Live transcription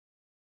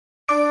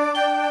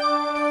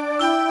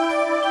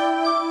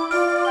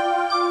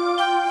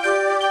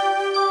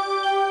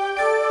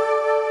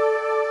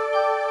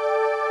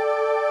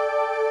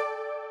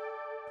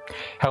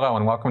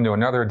welcome to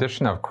another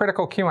edition of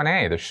Critical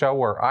Q&A, the show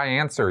where I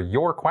answer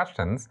your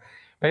questions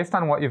based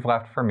on what you've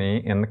left for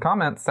me in the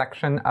comments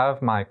section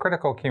of my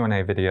Critical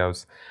Q&A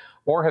videos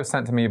or have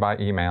sent to me by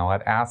email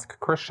at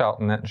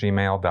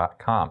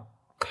askchrisshelton@gmail.com.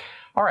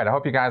 All right, I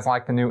hope you guys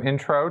like the new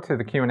intro to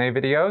the Q&A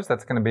videos.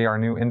 That's going to be our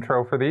new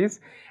intro for these.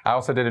 I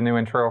also did a new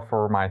intro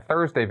for my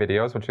Thursday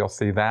videos, which you'll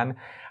see then.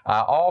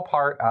 All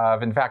part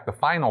of, in fact, the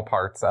final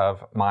parts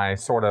of my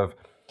sort of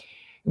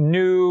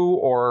new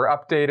or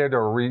updated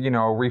or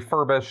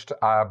refurbished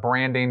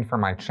branding for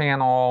my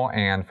channel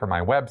and for my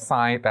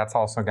website. That's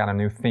also got a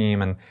new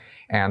theme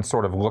and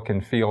sort of look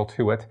and feel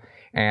to it.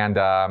 And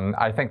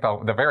I think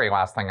the very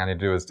last thing I need to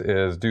do is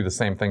do the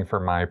same thing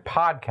for my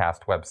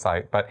podcast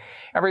website. But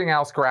everything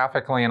else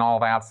graphically and all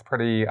that's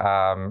pretty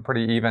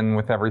even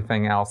with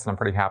everything else, and I'm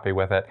pretty happy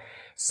with it.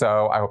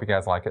 So I hope you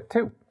guys like it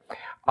too.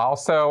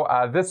 Also,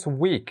 this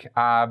week,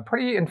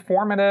 pretty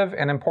informative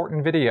and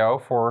important video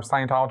for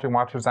Scientology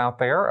watchers out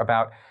there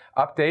about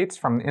updates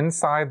from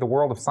inside the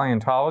world of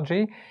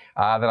Scientology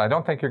that I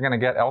don't think you're going to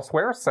get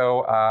elsewhere.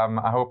 So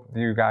I hope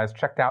you guys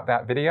checked out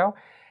that video.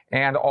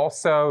 And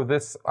also,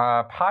 this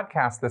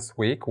podcast this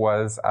week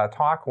was a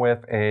talk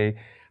with a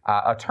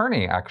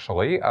attorney,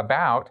 actually,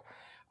 about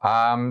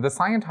the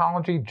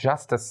Scientology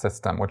justice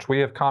system, which we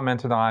have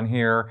commented on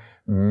here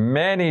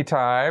many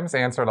times,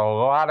 answered a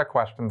lot of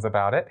questions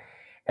about it.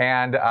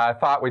 And I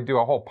thought we'd do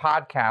a whole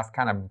podcast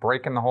kind of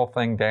breaking the whole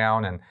thing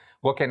down and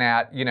looking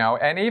at,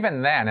 and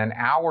even then, an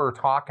hour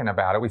talking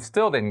about it, we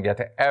still didn't get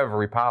to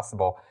every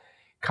possible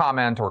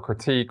comment or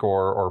critique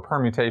or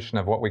permutation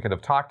of what we could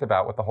have talked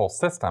about with the whole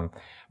system.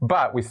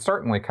 But we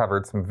certainly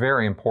covered some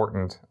very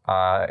important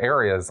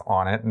areas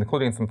on it,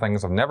 including some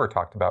things I've never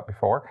talked about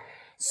before.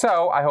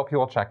 So I hope you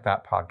will check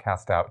that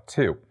podcast out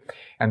too.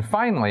 And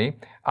finally,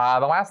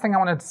 the last thing I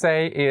wanted to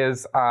say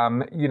is,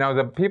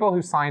 the people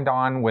who signed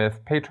on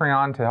with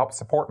Patreon to help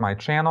support my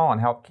channel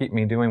and help keep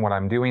me doing what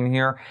I'm doing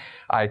here,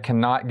 I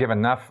cannot give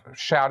enough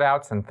shout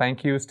outs and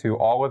thank yous to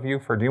all of you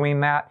for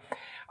doing that.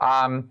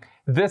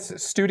 This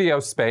studio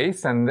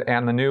space and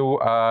the new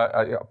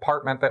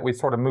apartment that we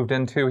sort of moved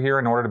into here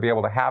in order to be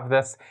able to have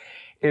this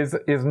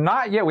is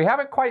not yet. We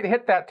haven't quite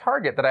hit that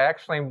target that I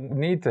actually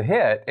need to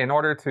hit in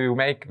order to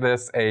make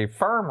this a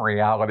firm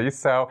reality.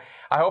 So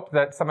I hope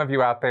that some of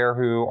you out there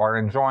who are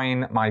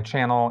enjoying my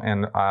channel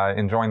and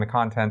enjoying the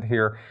content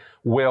here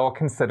will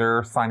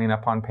consider signing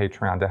up on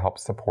Patreon to help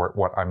support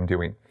what I'm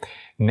doing.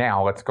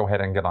 Now let's go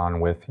ahead and get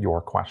on with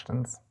your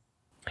questions.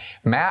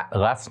 Matt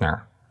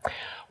Lesner.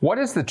 What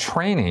is the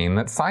training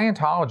that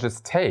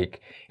Scientologists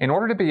take in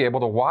order to be able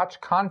to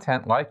watch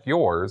content like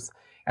yours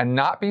and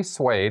not be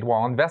swayed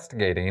while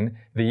investigating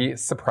the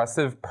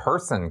suppressive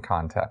person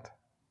content?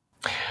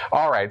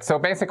 All right, so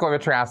basically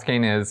what you're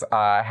asking is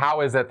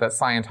how is it that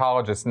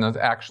Scientologists and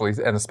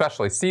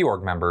especially Sea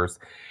Org members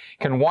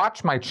can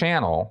watch my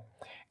channel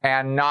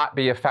and not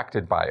be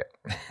affected by it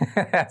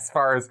as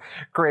far as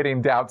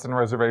creating doubts and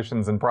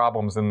reservations and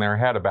problems in their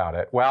head about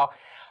it? Well,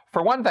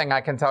 for one thing,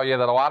 I can tell you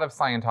that a lot of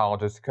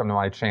Scientologists who come to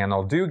my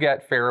channel do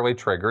get fairly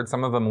triggered.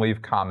 Some of them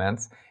leave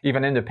comments,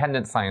 even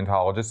independent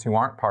Scientologists who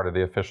aren't part of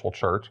the official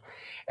church.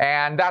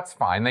 And that's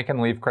fine. They can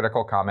leave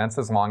critical comments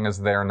as long as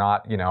they're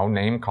not,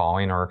 name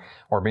calling or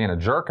being a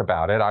jerk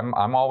about it.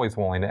 I'm always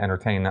willing to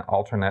entertain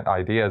alternate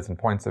ideas and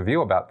points of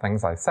view about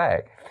things I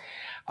say.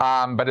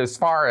 But as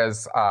far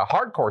as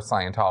hardcore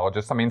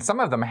Scientologists, some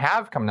of them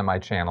have come to my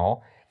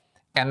channel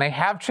and they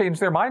have changed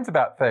their minds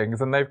about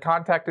things, and they've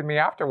contacted me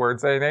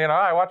afterwards saying,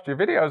 I watched your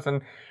videos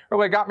and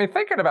really got me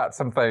thinking about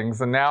some things,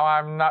 and now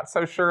I'm not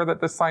so sure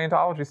that this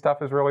Scientology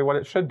stuff is really what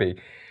it should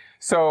be.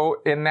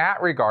 So in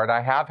that regard,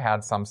 I have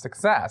had some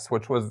success,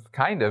 which was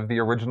kind of the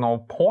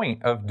original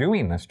point of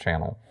doing this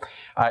channel.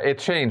 It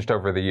changed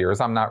over the years.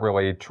 I'm not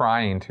really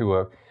trying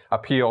to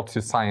appeal to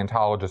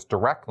Scientologists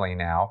directly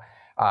now,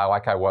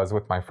 like I was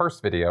with my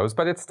first videos,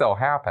 but it still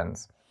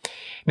happens.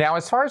 Now,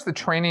 as far as the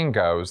training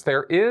goes,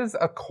 there is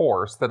a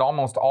course that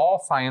almost all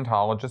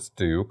Scientologists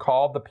do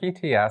called the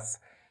PTS/SP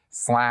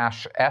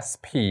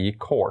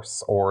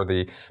course, or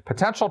the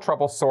Potential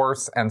Trouble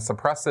Source and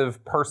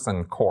Suppressive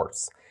Person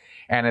course.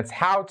 And it's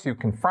how to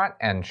confront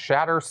and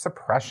shatter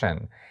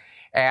suppression.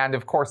 And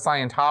of course,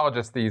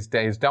 Scientologists these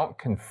days don't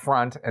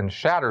confront and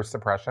shatter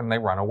suppression, they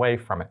run away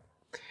from it.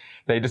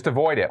 They just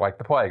avoid it like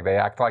the plague. They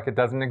act like it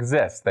doesn't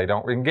exist. They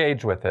don't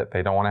engage with it.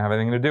 They don't want to have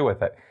anything to do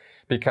with it.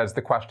 Because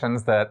the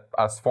questions that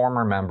us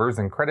former members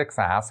and critics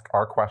ask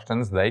are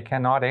questions they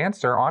cannot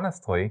answer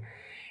honestly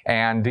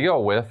and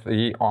deal with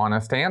the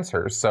honest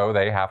answers, so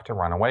they have to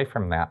run away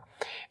from that.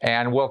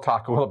 And we'll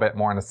talk a little bit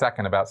more in a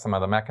second about some of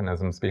the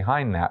mechanisms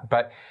behind that.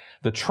 But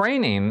the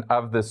training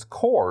of this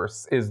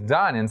course is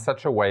done in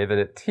such a way that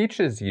it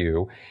teaches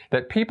you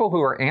that people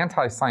who are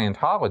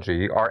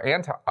anti-Scientology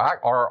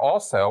are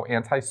also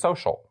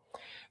antisocial.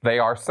 They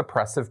are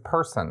suppressive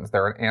persons.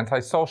 They're an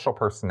antisocial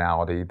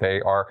personality. They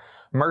are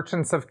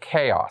merchants of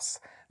chaos.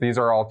 These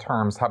are all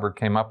terms Hubbard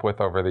came up with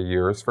over the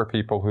years for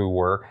people who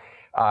were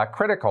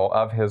critical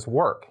of his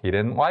work. He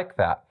didn't like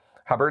that.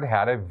 Hubbard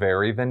had a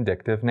very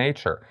vindictive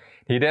nature.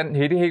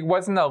 He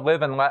wasn't a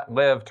live and let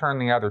live, turn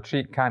the other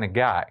cheek kind of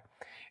guy.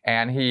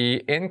 And he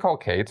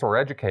inculcates or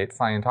educates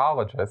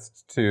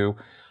Scientologists to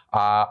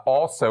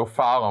also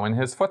follow in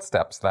his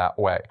footsteps that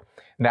way.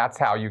 And that's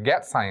how you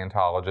get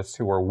Scientologists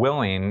who are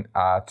willing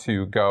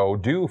to go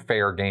do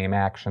fair game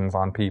actions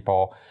on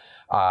people,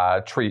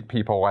 treat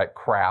people like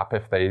crap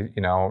if they,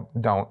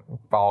 don't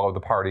follow the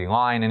party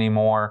line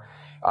anymore.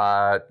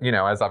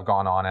 As I've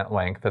gone on at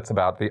length, it's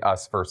about the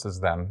us versus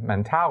them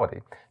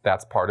mentality.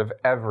 That's part of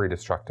every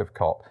destructive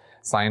cult.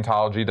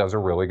 Scientology does a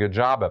really good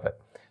job of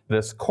it.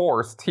 This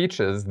course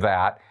teaches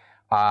that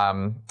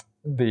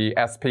the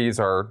SPs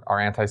are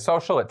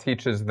antisocial. It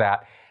teaches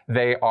that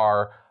they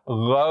are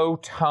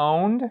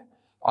low-toned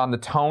on the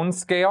tone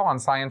scale, on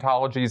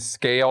Scientology's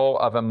scale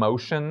of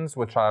emotions,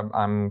 which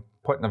I'm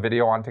putting a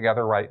video on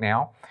together right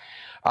now.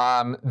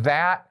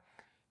 That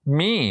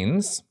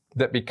means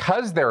that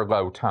because they're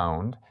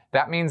low-toned,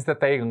 that means that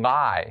they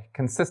lie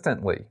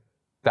consistently.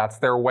 That's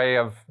their way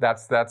of,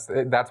 that's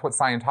what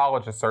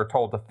Scientologists are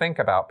told to think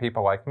about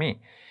people like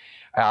me.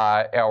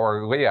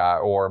 Or Leah,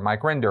 or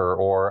Mike Rinder,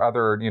 or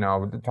other,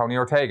 Tony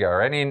Ortega,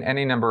 or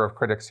any number of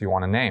critics you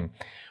want to name.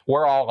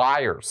 We're all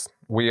liars.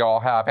 We all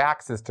have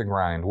axes to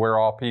grind. We're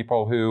all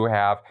people who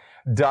have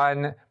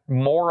done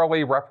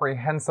morally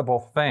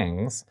reprehensible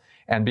things.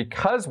 And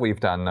because we've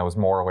done those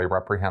morally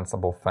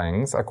reprehensible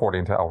things,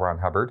 according to L. Ron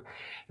Hubbard,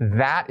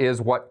 that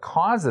is what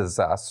causes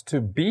us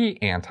to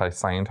be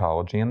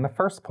anti-Scientology in the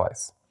first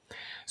place.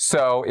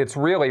 So it's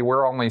really,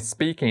 we're only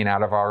speaking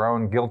out of our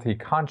own guilty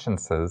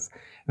consciences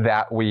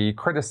that we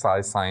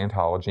criticize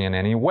Scientology in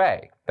any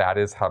way. That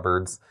is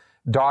Hubbard's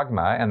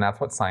dogma, and that's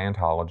what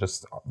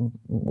Scientologists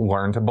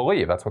learn to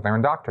believe. That's what they're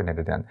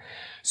indoctrinated in.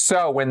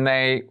 So when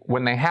they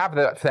have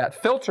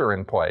that filter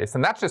in place,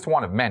 and that's just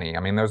one of many. I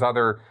mean, there's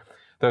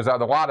a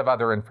lot of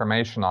other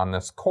information on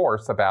this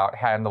course about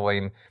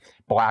handling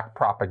black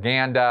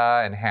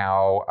propaganda and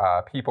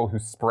how people who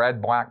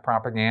spread black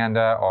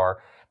propaganda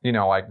are,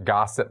 like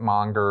gossip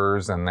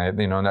mongers, and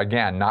they,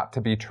 again, not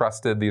to be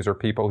trusted. These are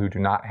people who do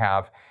not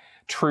have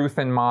truth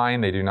in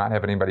mind. They do not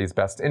have anybody's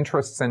best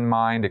interests in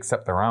mind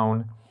except their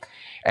own.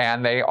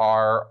 And they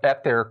are,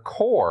 at their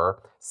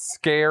core,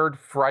 scared,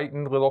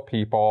 frightened little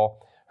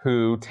people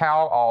who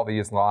tell all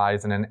these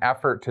lies in an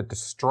effort to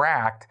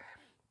distract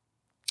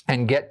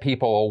and get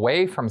people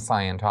away from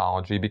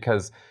Scientology,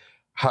 because,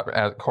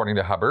 according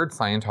to Hubbard,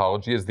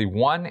 Scientology is the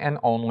one and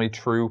only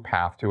true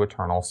path to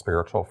eternal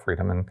spiritual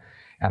freedom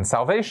and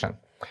salvation.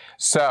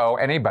 So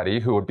anybody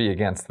who would be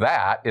against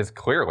that is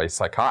clearly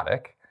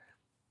psychotic.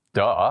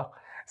 Duh.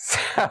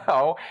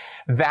 So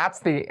that's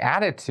the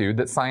attitude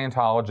that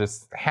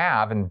Scientologists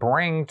have and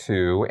bring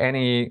to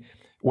any,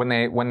 when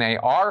they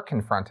are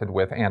confronted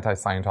with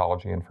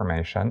anti-Scientology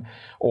information,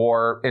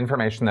 or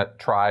information that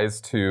tries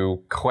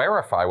to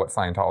clarify what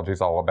Scientology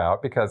is all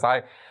about, because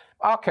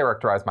I'll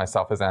characterize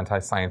myself as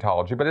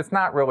anti-Scientology, but it's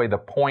not really the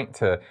point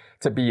to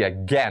be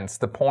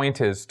against. The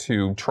point is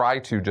to try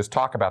to just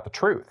talk about the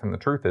truth, and the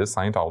truth is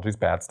Scientology's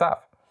bad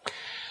stuff.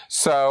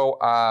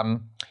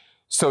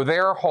 So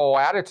their whole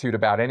attitude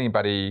about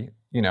anybody,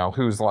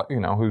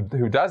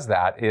 who does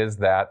that is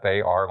that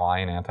they are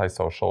lying,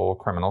 antisocial,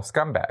 criminal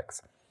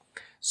scumbags.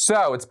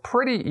 So it's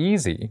pretty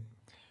easy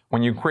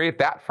when you create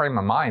that frame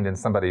of mind in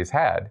somebody's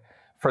head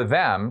for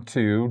them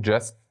to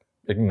just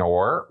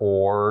ignore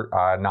or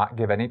not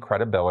give any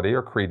credibility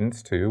or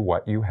credence to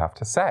what you have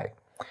to say.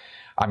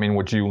 I mean,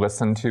 would you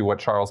listen to what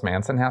Charles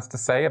Manson has to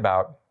say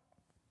about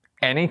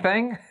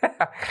anything?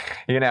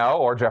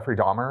 Or Jeffrey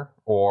Dahmer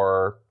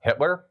or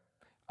Hitler?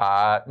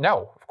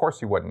 No, of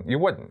course you wouldn't. You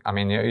wouldn't. I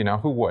mean,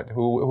 who would?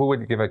 Who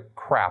would give a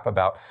crap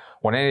about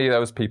what any of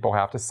those people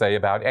have to say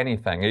about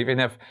anything? Even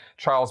if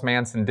Charles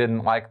Manson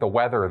didn't like the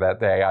weather that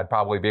day, I'd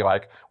probably be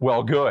like,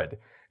 well, good.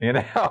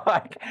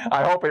 Like,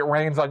 I hope it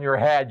rains on your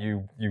head,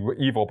 you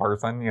evil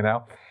person,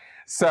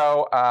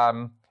 So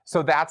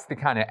that's the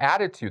kind of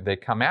attitude they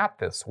come at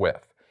this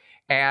with.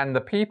 And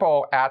the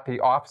people at the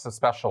Office of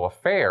Special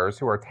Affairs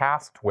who are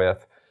tasked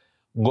with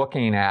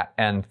looking at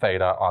N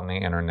theta on the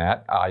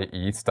internet,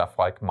 i.e. stuff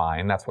like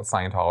mine, that's what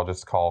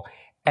Scientologists call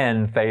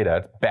N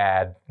theta,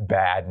 bad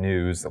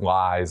news,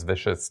 lies,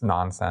 vicious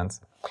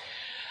nonsense.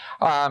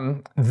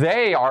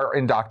 They are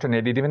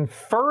indoctrinated even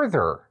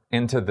further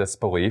into this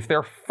belief.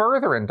 They're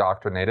further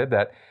indoctrinated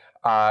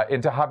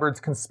into Hubbard's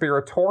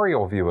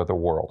conspiratorial view of the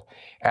world.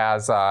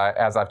 As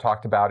I've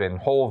talked about in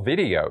whole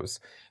videos,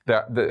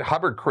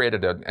 Hubbard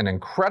created an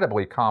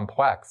incredibly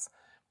complex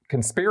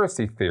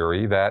conspiracy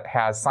theory that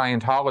has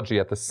Scientology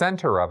at the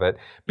center of it,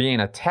 being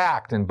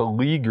attacked and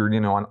beleaguered,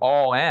 on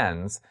all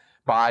ends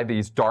by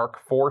these dark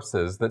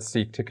forces that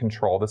seek to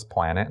control this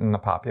planet and the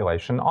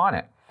population on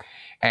it.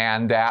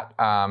 And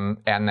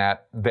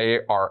that they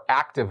are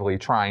actively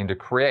trying to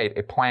create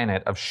a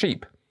planet of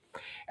sheep,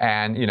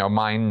 and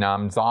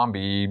mind-numbed,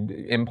 zombie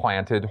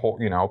implanted,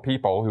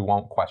 people who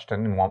won't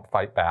question and won't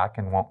fight back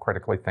and won't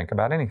critically think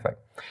about anything.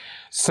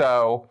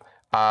 So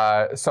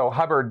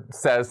Hubbard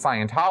says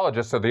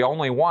Scientologists are the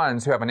only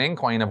ones who have an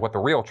inkling of what the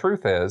real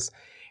truth is,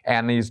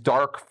 And these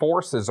dark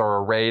forces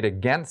are arrayed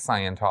against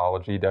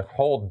Scientology to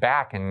hold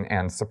back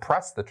and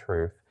suppress the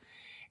truth.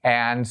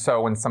 And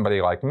so when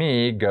somebody like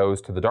me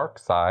goes to the dark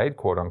side,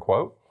 quote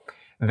unquote,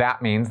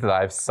 that means that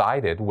I've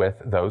sided with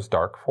those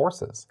dark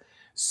forces.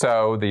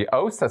 So the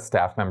OSA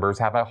staff members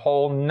have a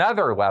whole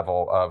nother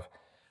level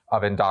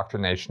of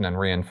indoctrination and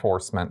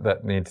reinforcement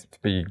that needs to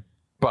be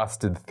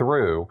busted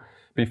through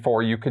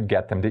before you could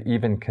get them to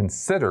even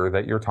consider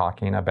that you're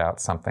talking about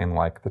something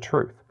like the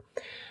truth.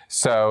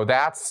 So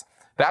that's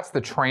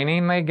the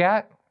training they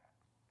get.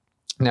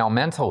 Now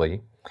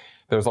mentally,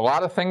 there's a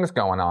lot of things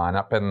going on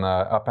up in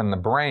the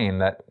brain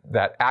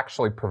that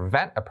actually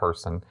prevent a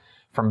person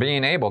from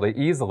being able to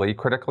easily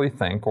critically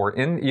think or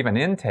even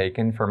intake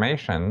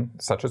information,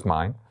 such as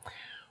mine,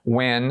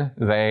 when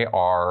they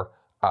are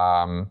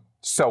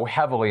so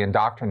heavily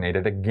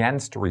indoctrinated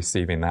against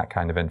receiving that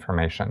kind of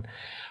information.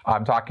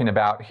 I'm talking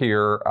about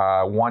here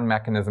one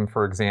mechanism,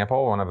 for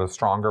example, one of the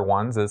stronger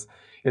ones is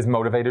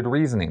motivated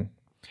reasoning,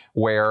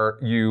 where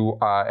you,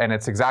 and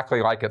it's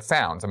exactly like it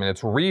sounds. I mean,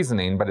 it's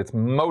reasoning, but it's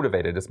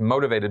motivated. It's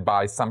motivated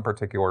by some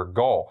particular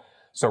goal.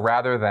 So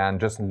rather than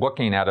just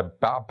looking at a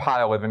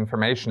pile of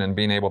information and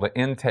being able to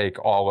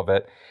intake all of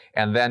it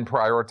and then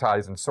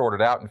prioritize and sort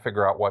it out and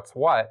figure out what's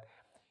what,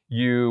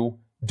 you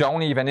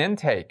don't even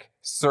intake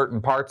certain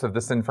parts of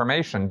this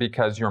information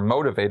because you're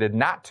motivated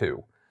not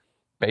to,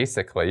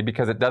 basically,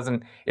 because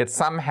it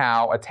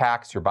somehow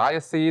attacks your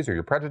biases or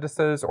your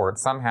prejudices, or it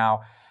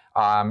somehow,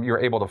 you're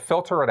able to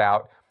filter it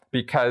out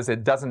because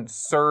it doesn't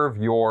serve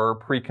your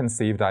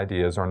preconceived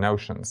ideas or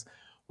notions.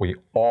 We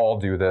all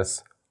do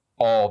this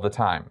all the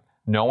time.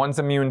 No one's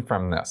immune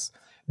from this.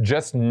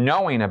 Just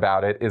knowing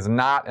about it is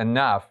not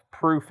enough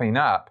proofing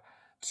up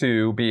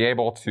to be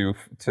able to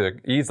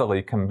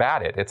easily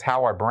combat it. It's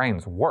how our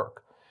brains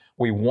work.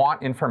 We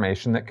want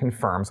information that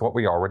confirms what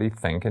we already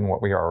think and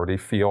what we already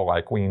feel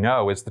like we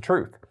know is the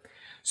truth.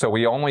 So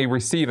we only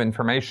receive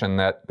information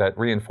that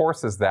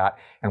reinforces that,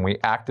 and we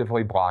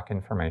actively block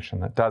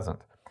information that doesn't.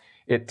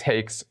 It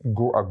takes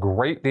a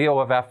great deal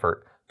of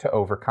effort to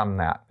overcome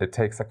that. It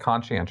takes a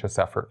conscientious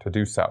effort to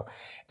do so.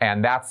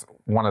 And that's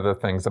one of the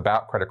things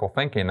about critical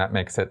thinking that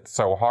makes it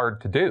so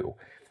hard to do,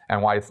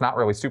 and why it's not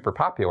really super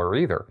popular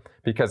either,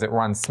 because it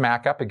runs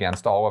smack up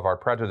against all of our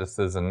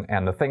prejudices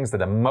and the things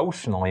that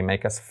emotionally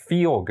make us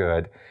feel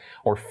good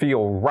or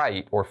feel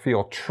right or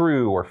feel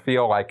true or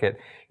feel like it,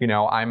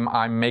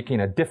 I'm making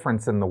a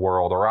difference in the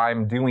world, or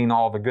I'm doing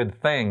all the good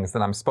things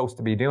that I'm supposed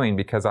to be doing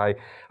because I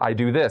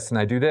do this and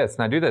I do this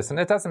and I do this. And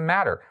it doesn't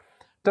matter.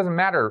 It doesn't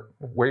matter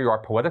where you are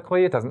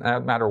politically. It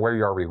doesn't matter where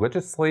you are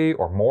religiously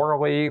or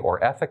morally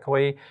or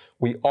ethically.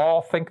 We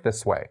all think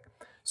this way.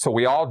 So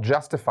we all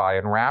justify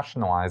and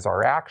rationalize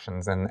our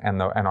actions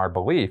and our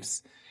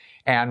beliefs,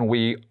 and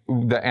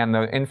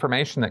the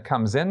information that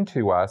comes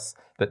into us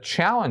that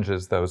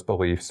challenges those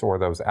beliefs or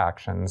those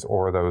actions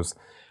or those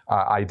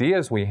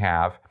ideas we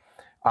have,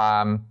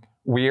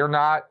 we're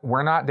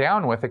not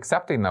down with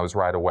accepting those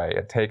right away.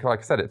 Like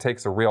I said, it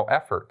takes a real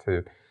effort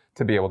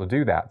to be able to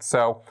do that.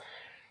 So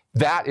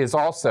that is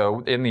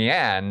also, in the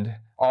end,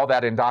 all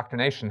that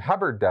indoctrination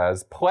Hubbard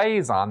does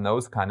plays on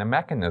those kind of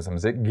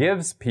mechanisms. It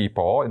gives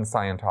people in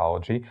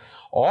Scientology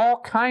all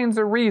kinds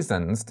of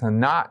reasons to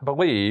not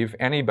believe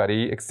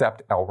anybody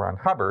except L. Ron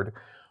Hubbard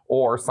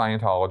or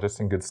Scientologists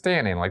in good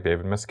standing like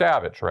David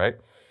Miscavige, right?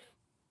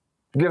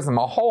 It gives them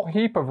a whole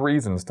heap of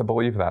reasons to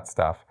believe that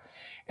stuff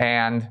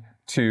and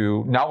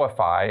to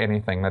nullify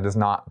anything that is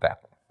not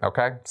that,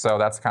 okay? So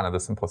that's kind of the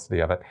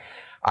simplicity of it.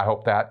 I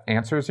hope that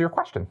answers your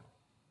question.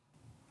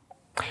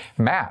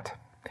 Matt.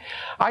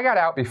 I got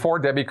out before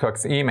Debbie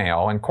Cook's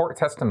email and court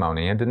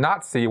testimony and did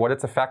not see what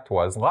its effect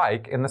was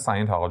like in the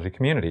Scientology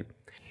community.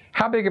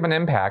 How big of an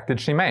impact did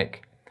she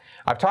make?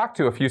 I've talked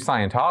to a few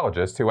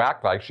Scientologists who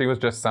act like she was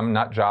just some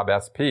nutjob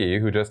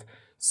SP who just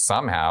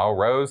somehow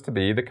rose to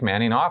be the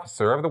commanding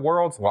officer of the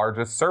world's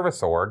largest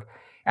service org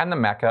and the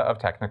mecca of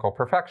technical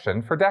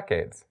perfection for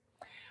decades.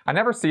 I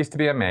never cease to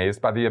be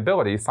amazed by the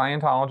ability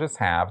Scientologists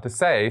have to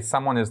say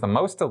someone is the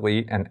most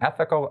elite and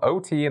ethical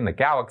OT in the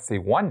galaxy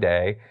one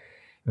day,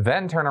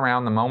 then turn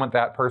around the moment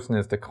that person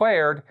is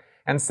declared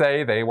and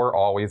say they were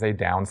always a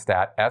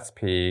downstat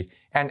SP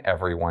and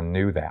everyone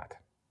knew that.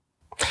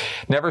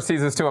 Never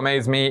ceases to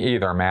amaze me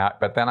either,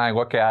 Matt, but then I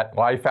look at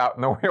life out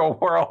in the real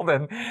world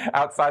and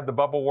outside the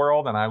bubble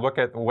world, and I look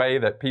at the way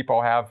that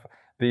people have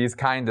these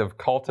kind of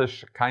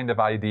cultish kind of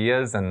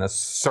ideas and the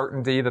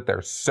certainty that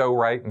they're so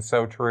right and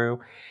so true.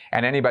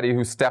 And anybody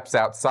who steps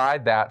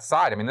outside that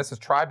side, I mean, this is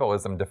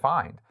tribalism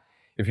defined.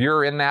 If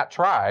you're in that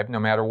tribe, no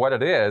matter what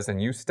it is,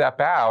 and you step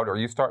out or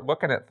you start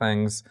looking at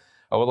things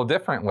a little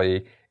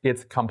differently,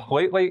 it's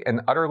completely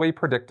and utterly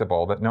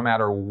predictable that no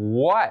matter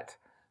what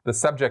the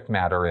subject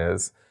matter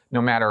is,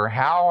 no matter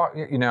how,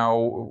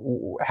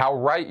 how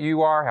right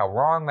you are, how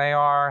wrong they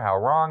are, how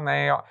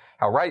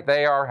right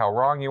they are, how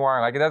wrong you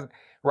are, like it doesn't,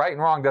 right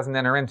and wrong doesn't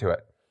enter into it.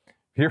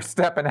 If you're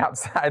stepping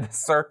outside the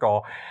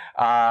circle,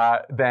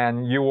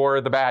 then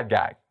you're the bad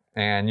guy.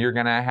 And you're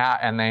going to have,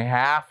 and they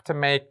have to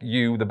make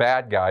you the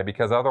bad guy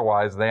because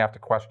otherwise they have to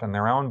question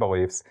their own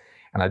beliefs.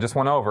 And I just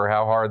went over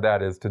how hard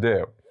that is to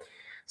do.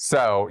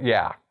 So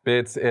yeah,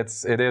 it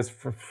is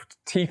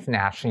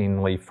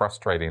teeth-gnashingly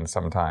frustrating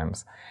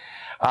sometimes.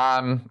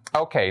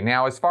 Okay,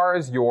 now as far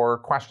as your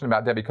question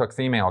about Debbie Cook's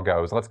email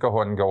goes, let's go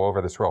ahead and go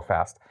over this real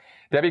fast.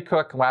 Debbie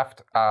Cook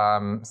left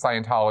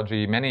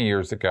Scientology many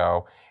years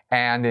ago,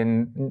 and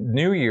in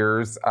New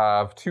Year's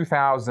of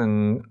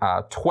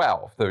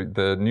 2012,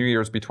 the New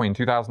Year's between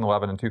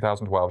 2011 and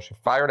 2012, she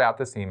fired out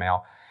this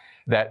email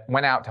that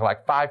went out to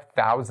like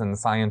 5,000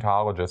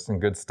 Scientologists in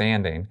good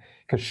standing,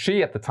 because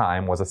she at the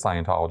time was a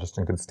Scientologist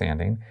in good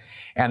standing.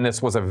 And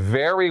this was a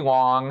very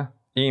long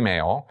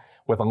email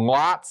with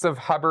lots of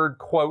Hubbard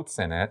quotes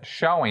in it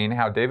showing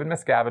how David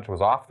Miscavige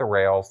was off the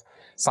rails.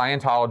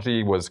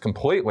 Scientology was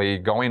completely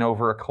going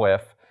over a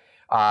cliff.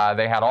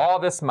 They had all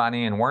this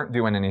money and weren't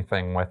doing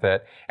anything with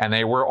it. And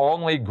they were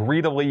only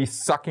greedily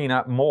sucking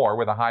up more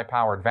with a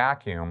high-powered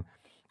vacuum.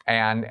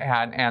 And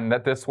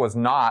that this was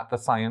not the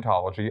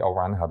Scientology L.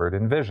 Ron Hubbard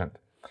envisioned.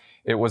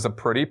 It was a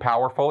pretty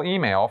powerful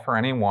email for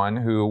anyone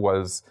who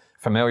was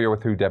familiar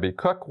with who Debbie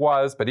Cook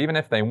was, but even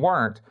if they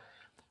weren't,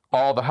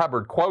 all the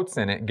Hubbard quotes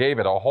in it gave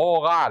it a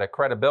whole lot of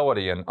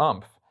credibility and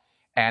oomph,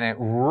 and it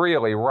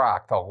really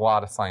rocked a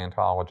lot of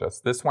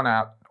Scientologists. This went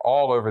out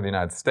all over the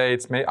United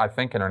States, I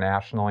think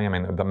internationally. I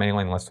mean, the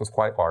mailing list was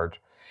quite large.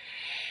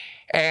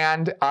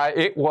 And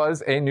it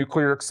was a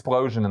nuclear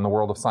explosion in the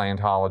world of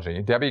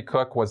Scientology. Debbie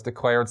Cook was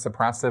declared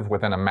suppressive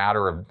within a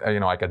matter of,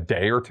 like a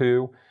day or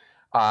two.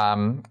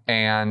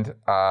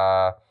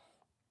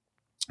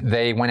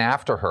 They went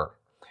after her.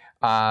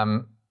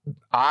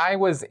 I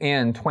was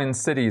in Twin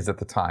Cities at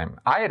the time.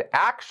 I had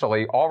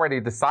actually already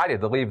decided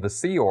to leave the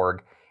Sea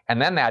Org,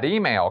 and then that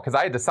email, because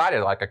I had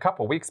decided like a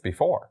couple weeks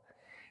before.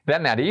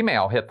 Then that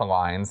email hit the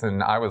lines,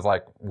 and I was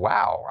like,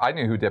 wow, I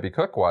knew who Debbie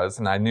Cook was,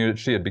 and I knew that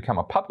she had become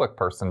a public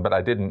person, but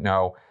I didn't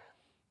know,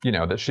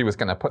 that she was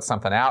going to put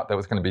something out that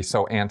was going to be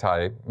so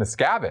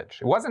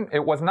anti-Miscavige.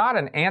 It was not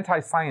an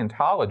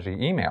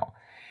anti-Scientology email.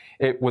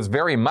 It was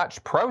very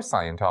much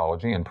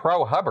pro-Scientology and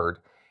pro-Hubbard.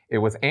 It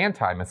was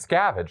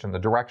anti-Miscavige in the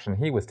direction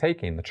he was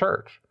taking the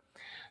church.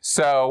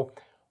 So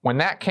when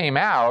that came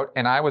out,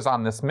 and I was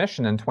on this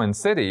mission in Twin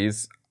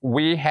Cities,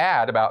 we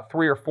had about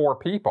 3 or 4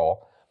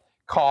 people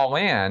call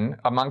in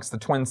amongst the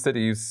Twin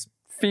Cities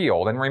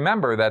field. And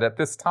remember that at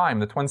this time,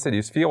 the Twin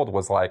Cities field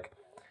was like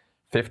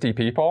 50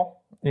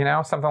 people,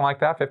 something like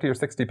that, 50 or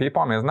 60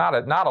 people. I mean,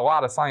 there's not a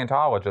lot of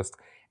Scientologists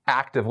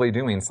actively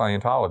doing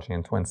Scientology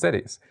in Twin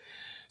Cities.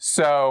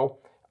 So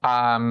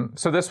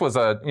this was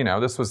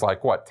this was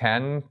like, what,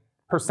 10%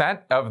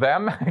 of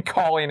them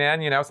calling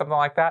in, something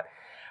like that.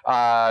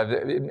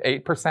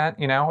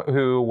 8%,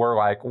 who were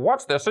like,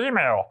 what's this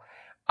email?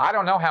 I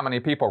don't know how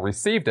many people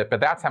received it, but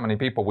that's how many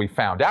people we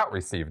found out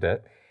received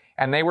it.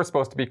 And they were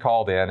supposed to be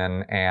called in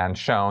and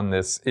shown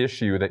this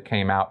issue that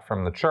came out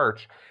from the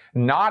church.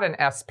 Not an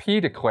SP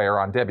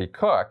declare on Debbie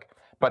Cook,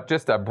 but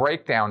just a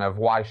breakdown of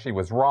why she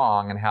was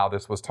wrong and how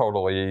this was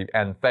totally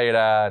en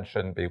theta and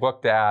shouldn't be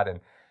looked at. And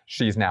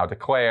she's now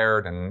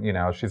declared and,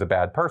 she's a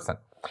bad person.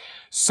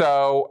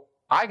 So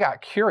I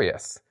got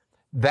curious.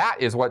 That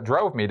is what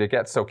drove me to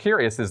get so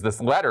curious, is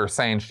this letter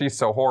saying she's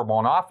so horrible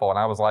and awful. And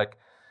I was like,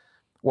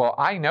 well,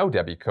 I know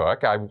Debbie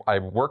Cook. I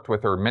worked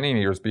with her many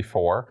years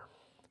before.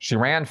 She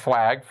ran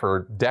Flag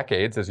for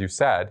decades, as you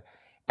said,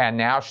 and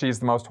now she's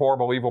the most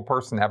horrible, evil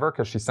person ever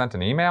because she sent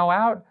an email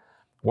out?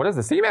 What does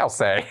this email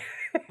say?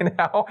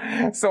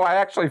 So I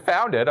actually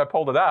found it. I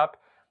pulled it up,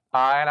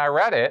 and I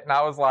read it, and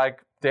I was like,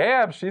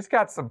 damn, she's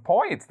got some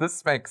points.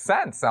 This makes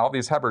sense. All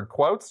these Hubbard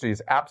quotes,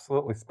 she's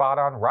absolutely spot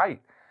on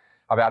right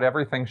about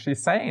everything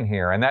she's saying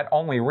here, and that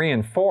only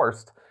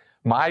reinforced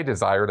my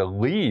desire to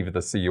leave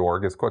the Sea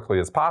Org as quickly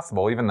as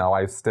possible, even though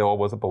I still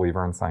was a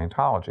believer in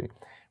Scientology.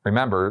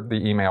 Remember, the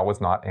email was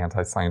not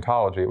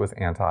anti-Scientology, it was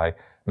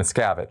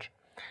anti-Miscavige.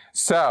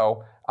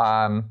 So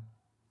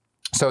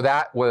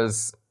that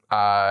was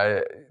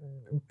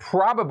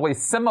probably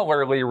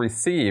similarly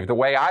received, the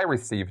way I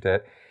received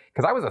it,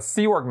 because I was a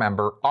Sea Org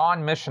member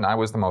on mission. I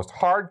was the most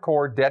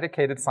hardcore,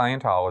 dedicated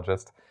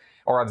Scientologist,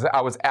 or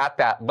I was at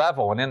that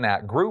level and in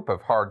that group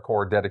of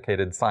hardcore,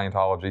 dedicated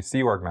Scientology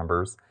Sea Org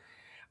members.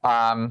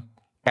 And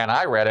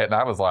I read it and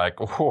I was like,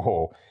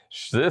 whoa,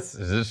 she's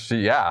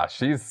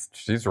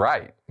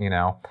right,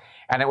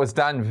 And it was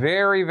done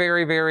very,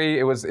 very, very,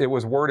 it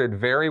was worded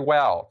very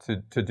well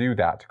to do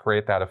that, to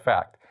create that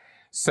effect.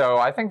 So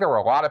I think there were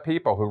a lot of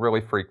people who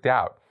really freaked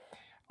out.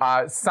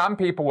 Some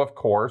people, of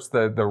course,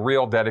 the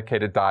real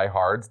dedicated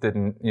diehards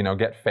didn't,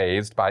 get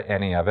fazed by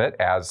any of it,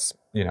 as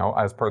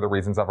per the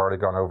reasons I've already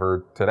gone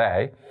over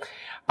today.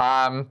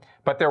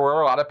 But there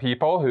were a lot of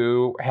people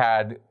who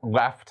had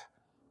left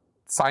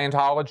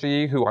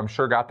Scientology, who I'm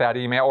sure got that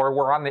email, or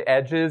were on the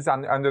edges,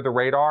 under the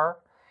radar.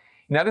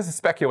 Now, this is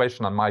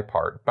speculation on my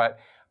part, but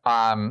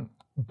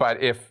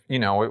if,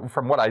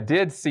 from what I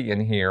did see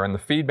and hear and the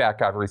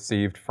feedback I've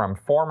received from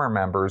former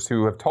members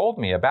who have told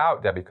me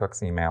about Debbie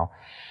Cook's email,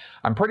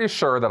 I'm pretty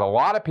sure that a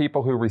lot of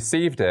people who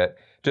received it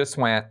just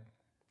went,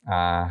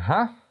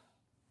 Uh-huh.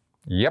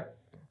 Yep.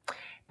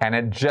 And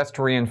it just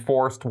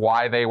reinforced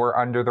why they were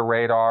under the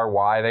radar,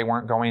 why they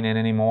weren't going in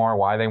anymore,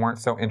 why they weren't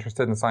so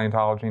interested in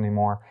Scientology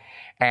anymore.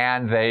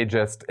 And it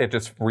just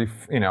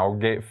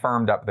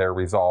firmed up their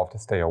resolve to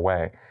stay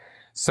away.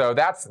 So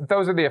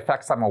those are the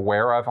effects I'm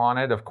aware of on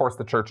it. Of course,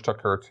 the church took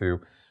her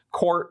to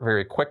court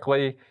very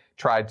quickly,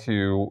 tried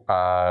to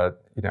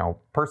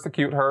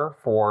persecute her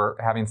for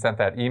having sent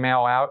that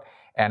email out,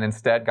 and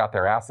instead got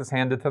their asses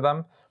handed to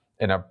them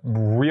in a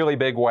really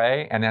big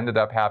way, and ended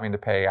up having to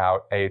pay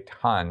out a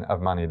ton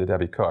of money to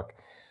Debbie Cook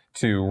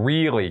to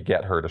really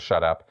get her to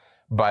shut up.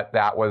 But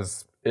that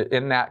was,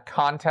 in that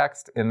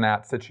context, in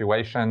that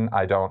situation,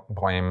 I don't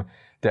blame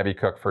Debbie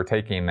Cook for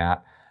taking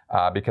that,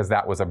 because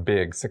that was a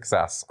big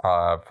success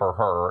for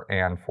her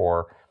and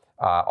for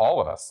all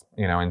of us,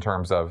 in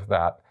terms of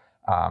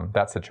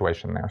that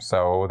situation there.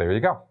 So there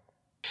you go.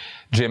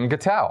 Jim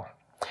Gattell.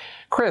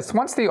 Chris,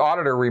 once the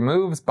auditor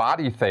removes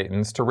body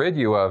thetans to rid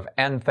you of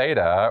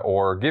N-theta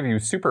or give you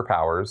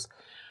superpowers,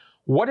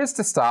 what is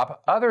to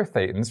stop other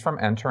thetans from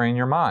entering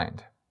your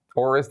mind?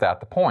 Or is that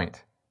the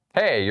point?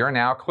 Hey, you're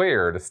now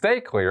clear. To stay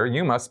clear,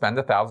 you must spend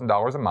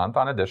 $1,000 a month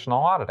on additional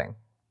auditing.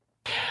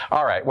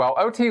 All right, well,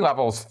 OT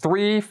levels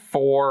 3,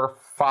 4,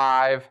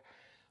 5,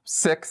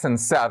 6, and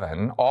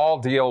 7 all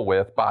deal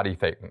with body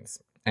thetans.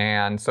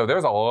 And so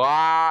there's a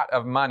lot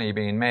of money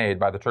being made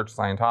by the Church of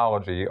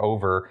Scientology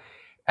over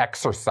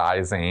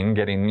exercising,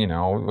 getting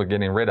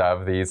rid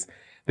of these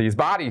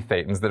body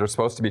thetans that are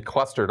supposed to be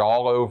clustered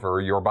all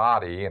over your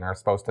body and are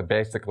supposed to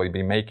basically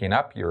be making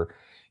up your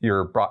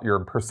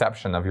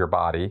perception of your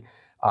body.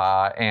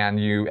 And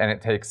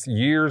it takes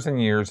years and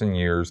years and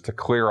years to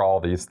clear all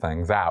these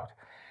things out.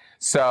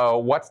 So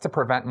what's to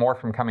prevent more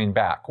from coming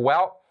back?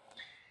 Well,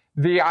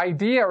 the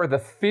idea or the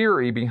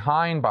theory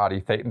behind body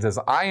thetans, as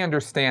I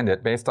understand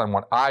it, based on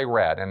what I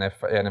read, and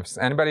if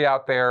anybody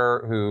out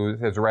there who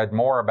has read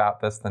more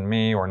about this than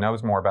me or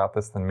knows more about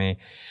this than me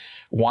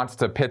wants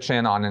to pitch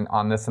in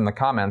on this in the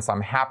comments,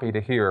 I'm happy to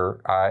hear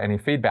any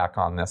feedback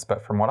on this.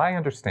 But from what I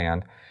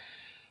understand,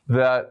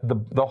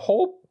 the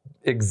whole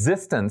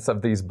existence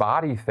of these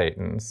body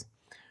thetans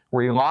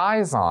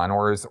relies on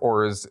or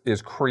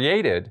is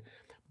created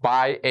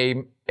by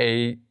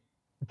a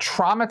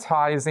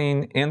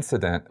traumatizing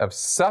incident of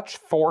such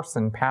force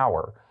and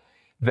power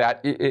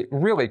that it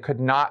really could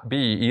not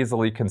be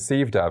easily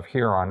conceived of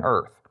here on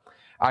Earth.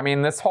 I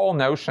mean, this whole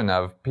notion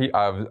of the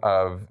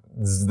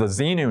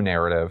Xenu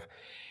narrative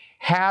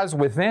has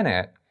within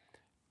it,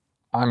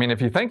 I mean,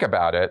 if you think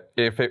about it,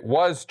 if it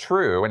was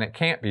true, and it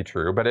can't be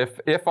true, but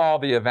if all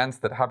the events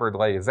that Hubbard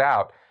lays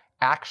out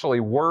actually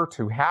were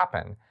to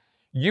happen,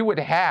 you would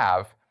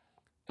have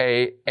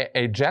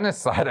a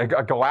genocide,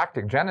 a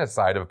galactic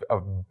genocide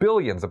of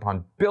billions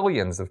upon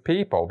billions of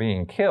people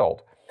being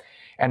killed.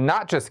 And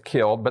not just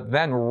killed, but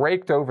then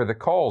raked over the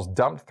coals,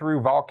 dumped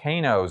through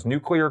volcanoes,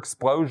 nuclear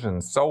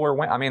explosions, solar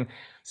wind. I mean,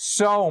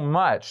 so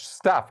much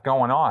stuff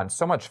going on,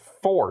 so much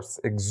force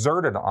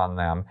exerted on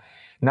them.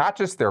 Not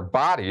just their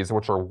bodies,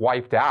 which are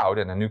wiped out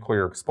in a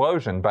nuclear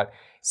explosion, but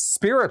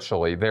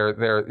spiritually,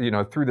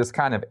 they're through this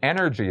kind of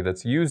energy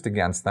that's used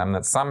against them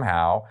that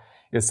somehow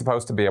is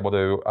supposed to be able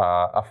to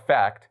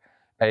affect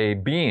a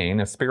being,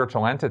 a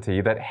spiritual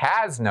entity that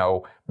has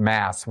no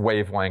mass,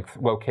 wavelength,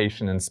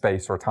 location in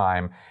space or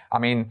time. I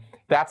mean,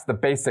 that's the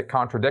basic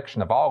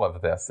contradiction of all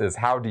of this, is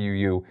how do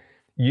you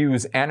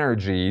use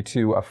energy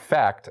to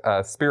affect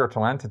a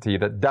spiritual entity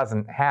that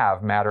doesn't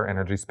have matter,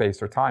 energy,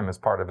 space, or time as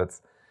part of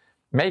its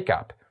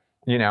makeup?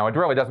 It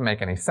really doesn't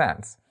make any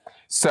sense.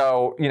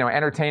 So,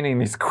 entertaining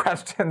these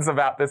questions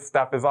about this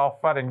stuff is all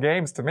fun and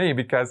games to me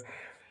because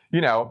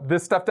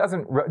this stuff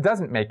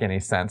doesn't make any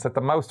sense. At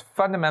the most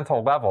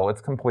fundamental level, it's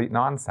complete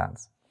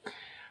nonsense.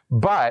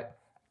 But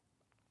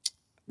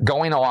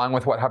going along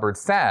with what Hubbard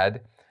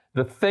said,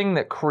 the thing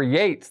that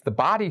creates the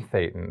body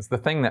thetans, the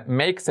thing that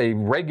makes a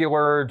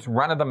regular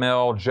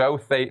run-of-the-mill Joe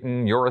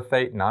thetan, you're a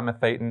thetan, I'm a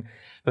thetan,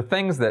 the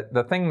thing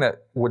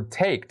that would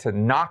take to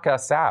knock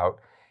us out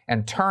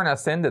and turn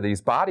us into these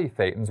body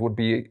thetans would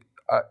be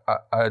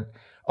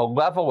a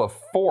level of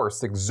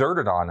force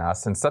exerted on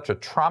us in such a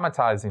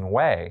traumatizing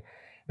way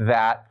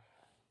that,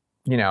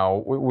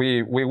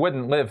 we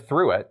wouldn't live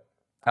through it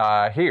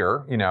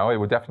here. It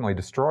would definitely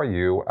destroy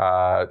you,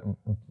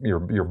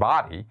 your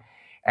body,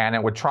 and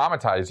it would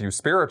traumatize you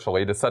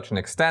spiritually to such an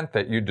extent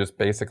that you'd just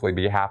basically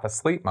be half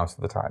asleep most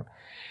of the time.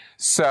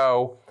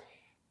 So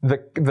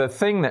the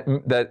thing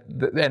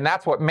and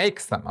that's what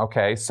makes them,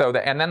 okay?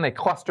 And then they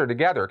cluster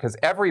together because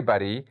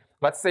everybody,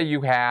 let's say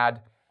you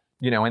had,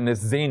 in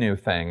this Xenu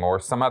thing or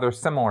some other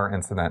similar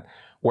incident,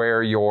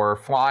 where you're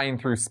flying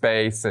through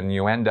space and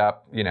you end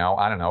up,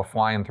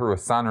 flying through a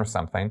sun or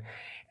something,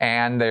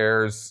 and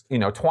there's,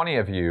 20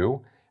 of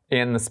you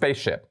in the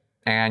spaceship,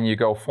 and you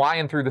go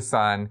flying through the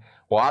sun.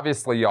 Well,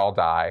 obviously you all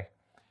die,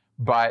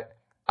 but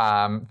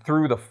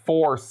through the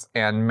force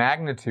and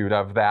magnitude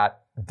of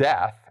that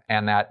death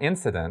and that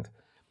incident,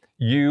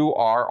 you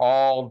are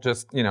all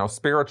just,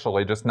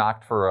 spiritually just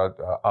knocked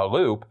for a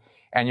loop,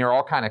 and you're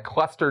all kind of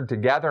clustered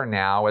together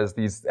now as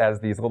these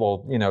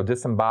little,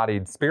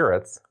 disembodied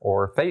spirits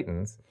or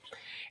thetans,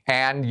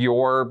 and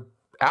you're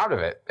out of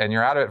it, and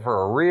you're out of it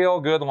for a real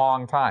good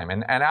long time.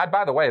 And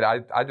by the way,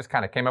 I just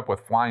kind of came up with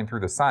flying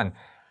through the sun.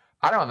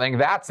 I don't think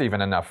that's even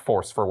enough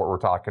force for what we're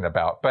talking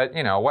about, but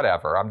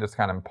whatever. I'm just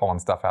kind of pulling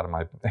stuff out of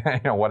my,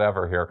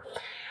 whatever here.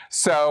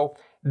 So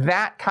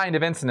that kind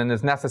of incident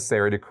is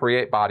necessary to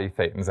create body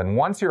thetans. And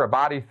once you're a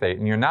body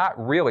thetan, you're not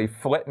really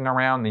flitting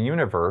around the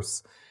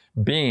universe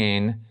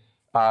being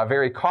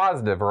very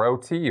causative or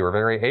OT or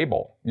very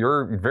able.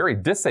 You're very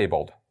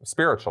disabled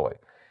spiritually.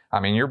 I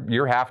mean,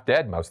 you're half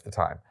dead most of the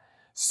time.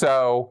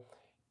 So,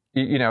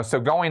 so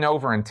going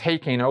over and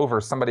taking over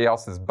somebody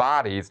else's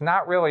body is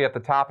not really at the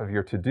top of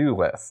your to-do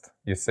list,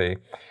 you see.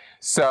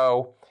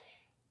 So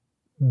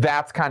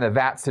that's kind of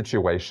that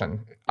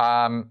situation.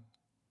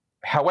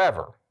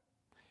 However,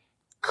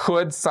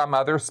 could some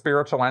other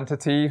spiritual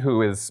entity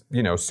who is,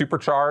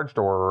 supercharged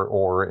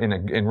or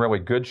in really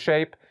good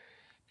shape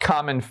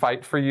come and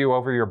fight for you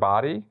over your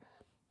body?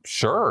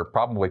 Sure,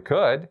 probably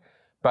could,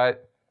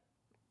 but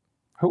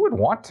who would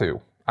want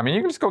to? I mean,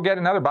 you can just go get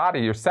another body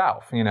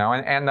yourself,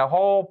 and the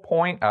whole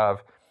point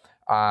of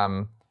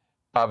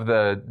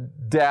the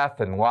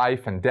death and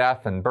life and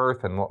death and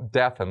birth and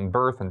death and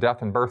birth and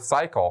death and birth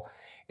cycle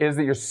is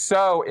that you're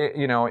so,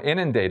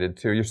 inundated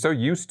to, you're so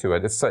used to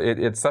it.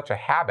 It's such a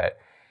habit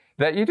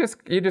that you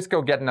just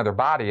go get another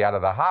body out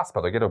of the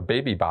hospital, get a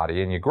baby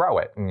body, and you grow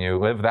it and you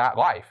live that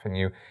life.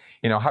 And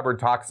Hubbard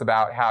talks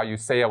about how you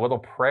say a little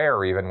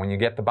prayer even when you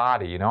get the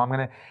body. I'm going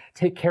to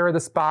take care of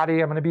this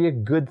body. I'm going to be a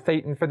good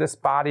thetan for this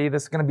body.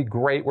 This is going to be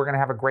great. We're going to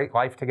have a great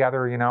life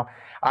together.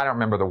 I don't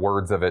remember the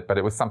words of it, but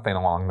it was something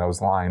along those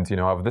lines.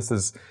 Of this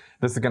is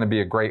going to be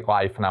a great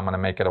life, and I'm going to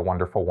make it a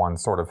wonderful one,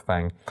 sort of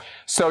thing.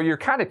 So you're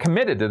kind of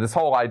committed to this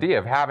whole idea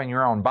of having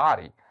your own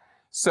body.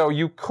 So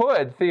you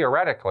could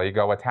theoretically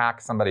go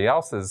attack somebody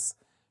else's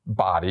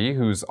body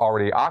who's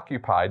already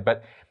occupied,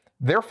 but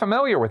they're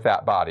familiar with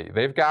that body.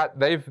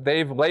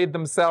 They've laid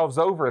themselves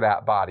over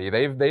that body.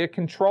 They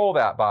control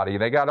that body.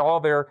 They got all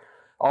their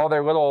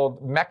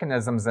little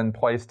mechanisms in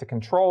place to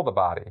control the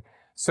body.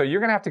 So you're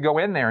going to have to go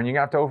in there and you're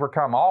going to have to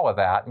overcome all of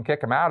that and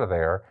kick them out of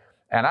there.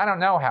 And I don't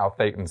know how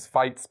thetans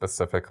fight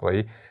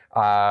specifically,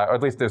 or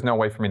at least there's no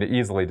way for me to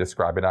easily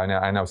describe it.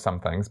 I know some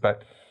things,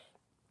 but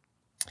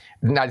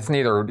it's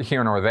neither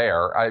here nor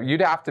there.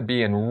 You'd have to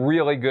be in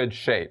really good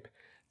shape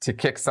to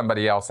kick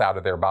somebody else out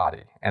of their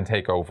body and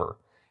take over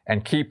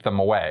and keep them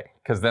away,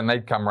 because then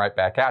they'd come right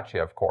back at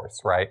you, of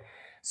course, right?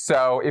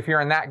 So if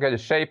you're in that good a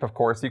shape, of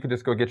course, you could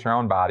just go get your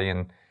own body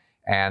and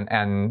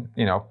kind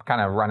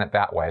of run it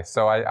that way.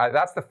 So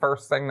that's the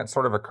first thing that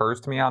sort of occurs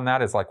to me on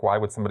that is like, why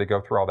would somebody go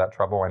through all that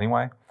trouble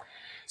anyway?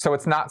 So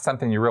it's not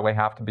something you really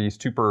have to be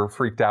super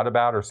freaked out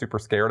about or super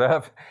scared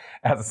of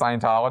as a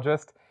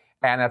Scientologist.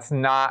 And that's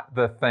not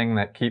the thing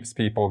that keeps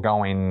people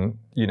going,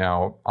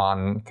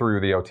 on through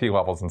the OT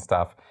levels and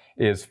stuff,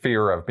 is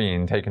fear of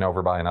being taken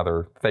over by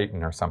another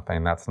thetan or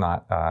something. That's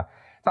not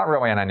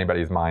really on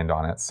anybody's mind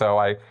on it. So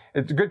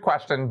it's a good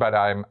question, but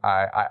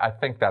I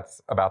think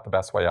that's about the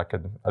best way I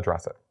could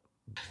address it.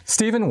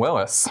 Stephen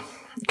Willis,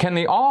 can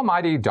the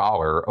almighty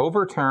dollar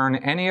overturn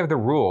any of the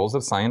rules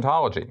of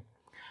Scientology?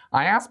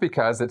 I ask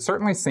because it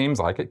certainly seems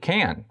like it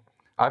can.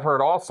 I've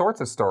heard all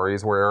sorts of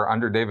stories where,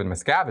 under David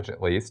Miscavige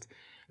at least,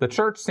 the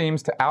church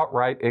seems to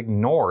outright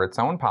ignore its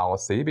own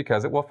policy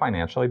because it will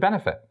financially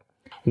benefit.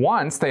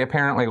 Once, they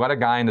apparently let a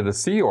guy into the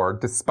Sea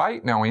Org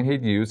despite knowing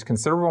he'd used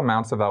considerable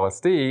amounts of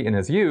LSD in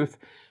his youth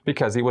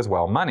because he was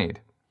well-moneyed.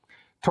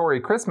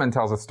 Tori Chrisman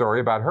tells a story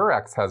about her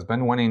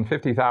ex-husband winning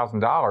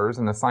 $50,000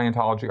 in the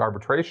Scientology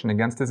arbitration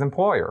against his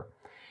employer.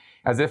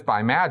 As if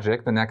by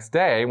magic, the next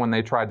day, when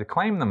they tried to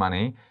claim the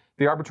money,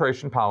 the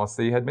arbitration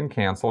policy had been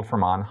canceled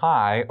from on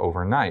high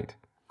overnight.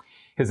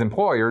 His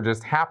employer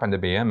just happened to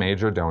be a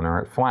major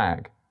donor at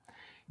Flag.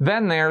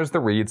 Then there's the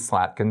Reed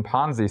Slatkin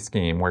Ponzi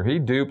scheme, where he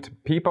duped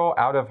people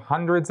out of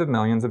hundreds of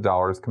millions of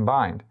dollars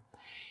combined.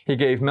 He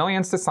gave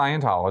millions to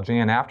Scientology,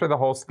 and after the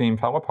whole scheme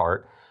fell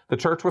apart, the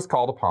church was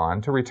called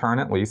upon to return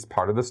at least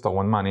part of the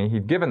stolen money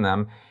he'd given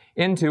them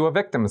into a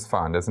victims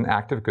fund as an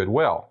act of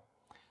goodwill.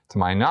 To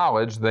my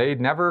knowledge,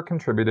 they'd never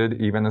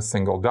contributed even a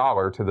single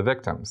dollar to the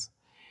victims.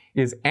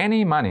 Is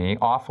any money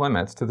off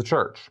limits to the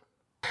church?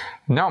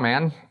 No,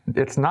 man,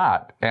 it's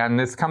not. And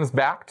this comes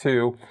back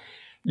to,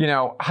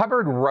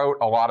 Hubbard wrote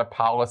a lot of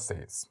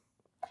policies,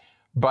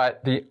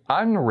 but the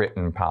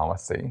unwritten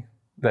policy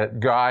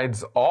that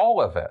guides all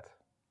of it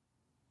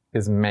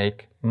is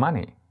make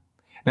money.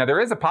 Now, there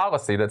is a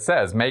policy that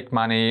says make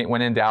money,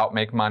 when in doubt,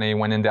 make money,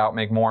 when in doubt,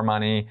 make more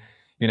money,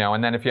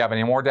 and then if you have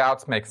any more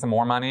doubts, make some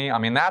more money. I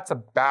mean, that's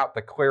about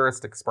the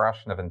clearest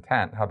expression of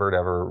intent Hubbard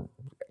ever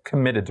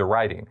committed to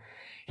writing.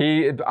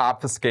 He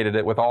obfuscated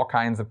it with all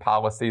kinds of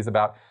policies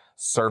about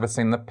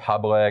servicing the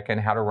public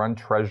and how to run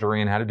treasury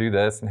and how to do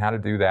this and how to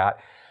do that.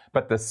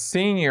 But the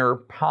senior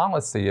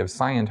policy of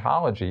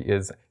Scientology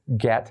is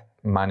get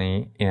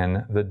money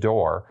in the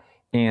door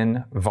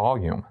in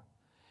volume.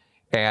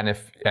 And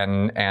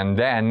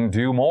then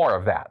do more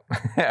of that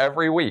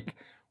every week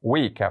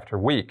week after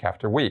week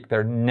after week.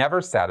 They're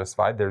never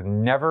satisfied. They're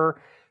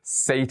never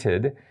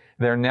sated.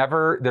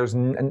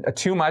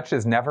 Too much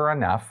is never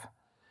enough.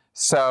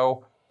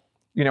 So,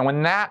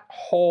 when that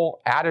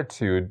whole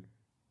attitude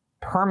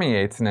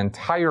permeates an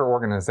entire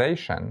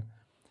organization,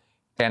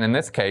 and in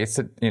this case,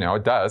 it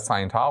does,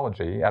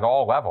 Scientology, at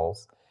all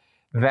levels,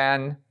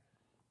 then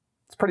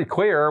it's pretty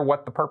clear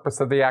what the purpose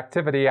of the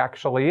activity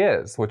actually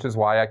is, which is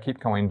why I keep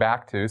going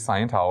back to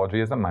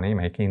Scientology as a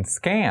money-making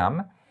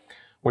scam,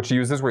 which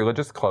uses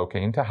religious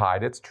cloaking to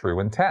hide its true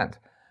intent.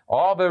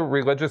 All the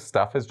religious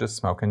stuff is just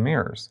smoke and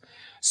mirrors.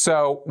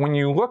 So when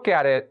you look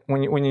at it,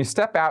 when you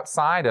step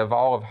outside of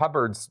all of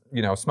Hubbard's,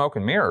 smoke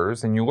and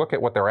mirrors, and you look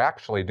at what they're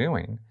actually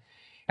doing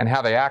and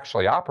how they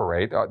actually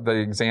operate, the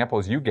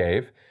examples you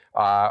gave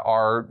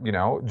are,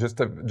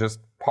 just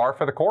par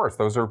for the course.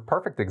 Those are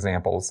perfect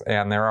examples,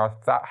 and there are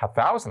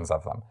thousands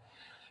of them,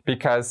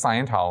 because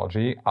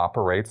Scientology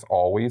operates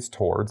always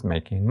towards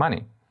making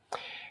money.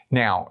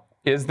 Now,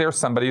 is there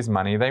somebody's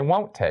money they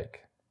won't take?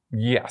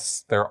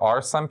 Yes, there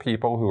are some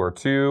people who are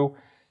too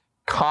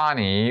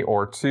conny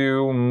or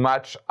too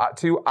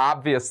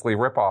obviously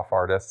rip-off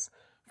artists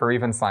for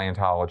even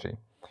Scientology.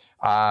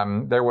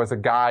 There was a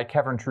guy,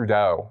 Kevin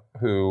Trudeau,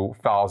 who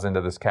falls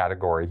into this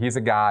category. He's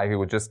a guy who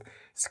would just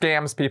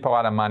scams people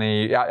out of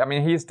money. I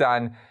mean, he's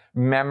done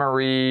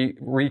memory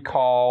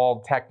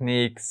recall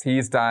techniques.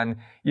 He's done,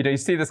 you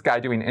see this guy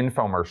doing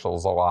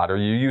infomercials a lot, or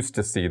you used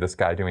to see this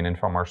guy doing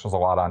infomercials a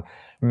lot on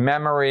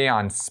memory,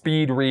 on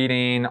speed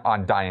reading,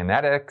 on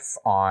Dianetics,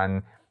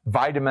 on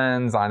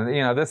vitamins, on,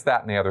 this,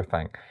 that, and the other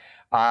thing.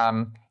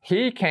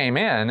 He came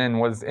in and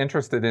was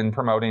interested in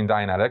promoting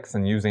Dianetics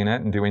and using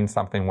it and doing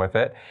something with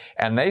it.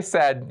 And they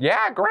said,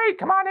 yeah, great,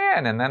 come on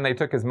in. And then they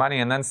took his money,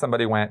 and then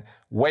somebody went,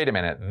 wait a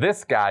minute,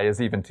 this guy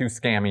is even too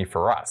scammy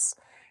for us.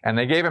 And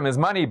they gave him his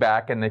money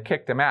back, and they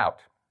kicked him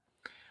out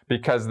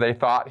because they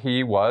thought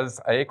he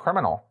was a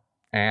criminal.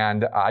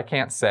 And I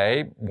can't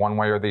say one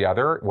way or the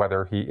other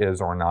whether he is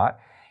or not.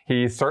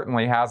 He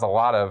certainly has a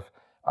lot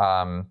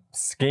of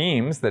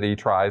schemes that he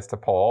tries to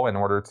pull in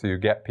order to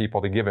get people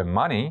to give him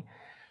money.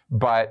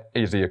 But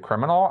is he a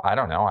criminal? I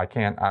don't know.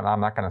 I'm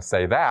not going to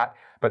say that.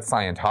 But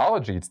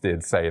Scientology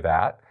did say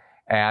that,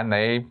 and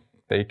they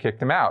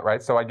kicked him out,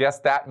 right? So I guess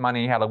that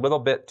money had a little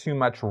bit too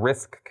much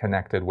risk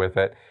connected with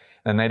it,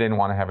 and they didn't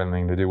want to have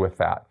anything to do with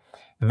that.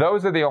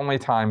 Those are the only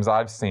times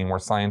I've seen where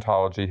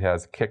Scientology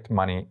has kicked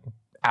money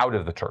out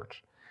of the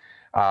church.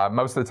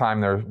 Most of the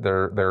time,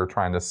 they're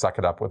trying to suck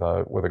it up with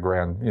a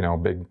grand,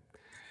 big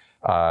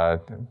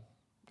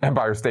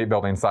Empire State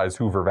Building size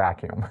Hoover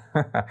vacuum.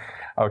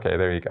 Okay,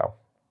 there you go.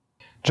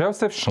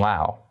 Joseph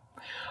Schlau.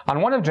 On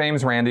one of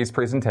James Randi's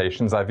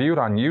presentations I viewed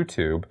on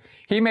YouTube,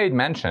 he made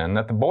mention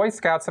that the Boy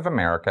Scouts of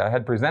America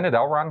had presented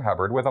L. Ron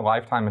Hubbard with a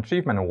Lifetime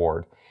Achievement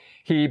Award,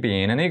 he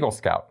being an Eagle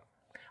Scout.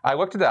 I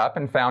looked it up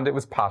and found it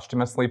was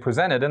posthumously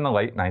presented in the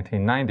late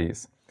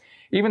 1990s.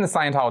 Even the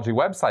Scientology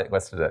website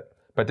listed it,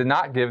 but did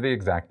not give the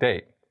exact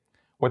date.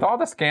 With all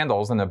the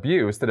scandals and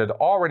abuse that had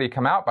already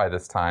come out by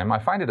this time, I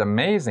find it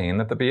amazing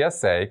that the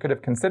BSA could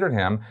have considered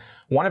him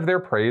one of their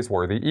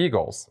praiseworthy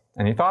Eagles.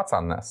 Any thoughts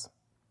on this?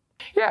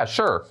 Yeah,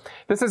 sure.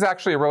 This is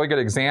actually a really good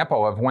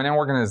example of when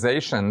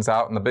organizations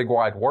out in the big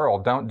wide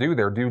world don't do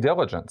their due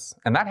diligence.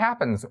 And that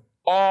happens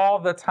all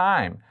the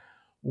time,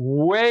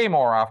 way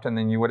more often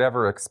than you would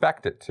ever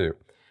expect it to.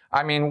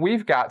 I mean,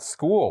 we've got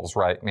schools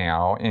right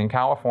now in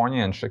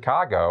California and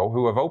Chicago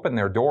who have opened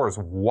their doors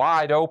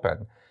wide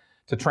open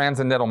to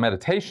transcendental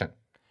meditation,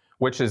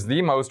 which is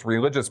the most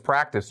religious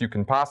practice you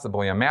can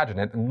possibly imagine.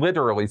 It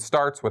literally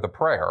starts with a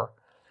prayer.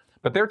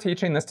 But they're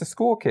teaching this to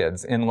school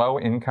kids in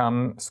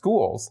low-income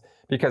schools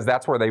because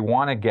that's where they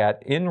want to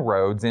get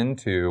inroads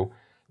into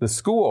the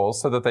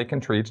schools so that they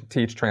can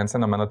teach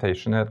transcendental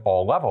meditation at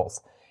all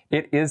levels.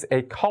 It is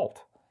a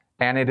cult,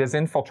 and it has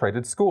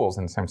infiltrated schools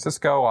in San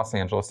Francisco, Los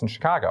Angeles, and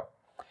Chicago.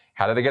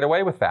 How did they get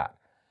away with that?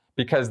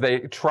 Because they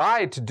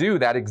tried to do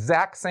that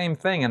exact same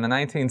thing in the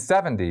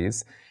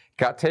 1970s,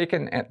 got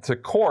taken to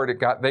court,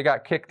 they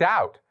got kicked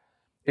out.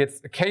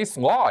 It's case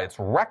law, it's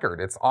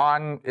record, it's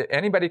on,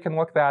 anybody can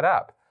look that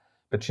up.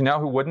 But you know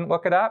who wouldn't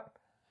look it up?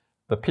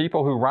 The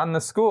people who run the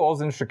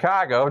schools in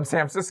Chicago and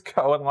San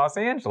Francisco and Los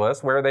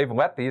Angeles, where they've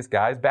let these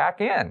guys back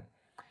in.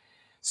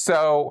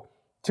 So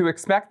to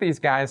expect these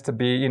guys to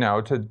be,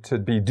 to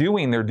be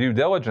doing their due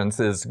diligence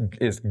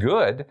is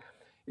good.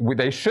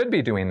 They should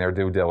be doing their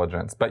due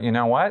diligence, but you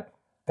know what?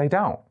 They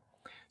don't.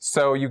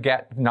 So you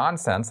get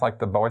nonsense like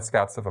the Boy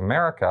Scouts of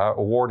America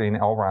awarding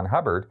L. Ron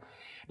Hubbard.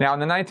 Now in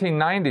the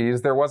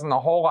 1990s, there wasn't a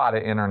whole lot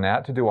of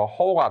internet to do a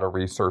whole lot of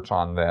research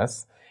on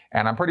this.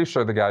 And I'm pretty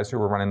sure the guys who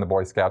were running the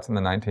Boy Scouts in the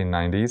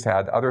 1990s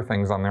had other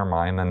things on their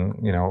mind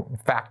than,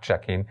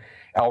 fact-checking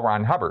L.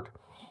 Ron Hubbard.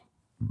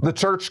 The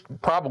church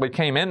probably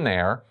came in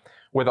there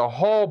with a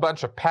whole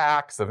bunch of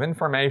packs of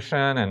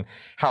information and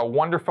how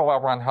wonderful L.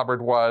 Ron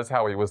Hubbard was,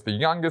 how he was the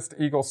youngest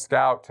Eagle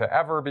Scout to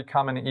ever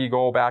become an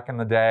Eagle back in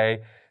the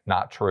day.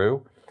 Not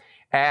true.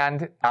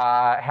 And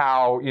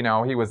how,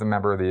 he was a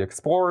member of the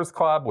Explorers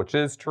Club, which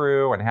is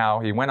true, and how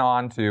he went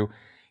on to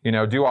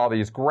do all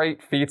these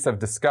great feats of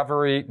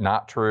discovery,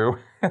 not true.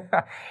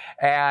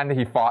 And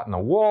he fought in the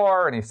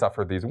war and he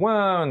suffered these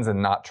wounds,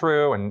 and not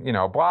true, and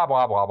blah,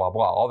 blah, blah, blah,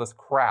 blah. All this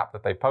crap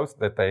that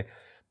they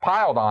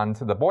piled on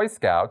to the Boy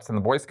Scouts, and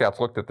the Boy Scouts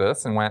looked at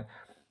this and went,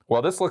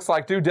 well, this looks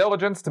like due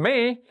diligence to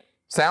me.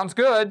 Sounds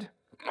good.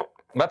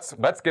 Let's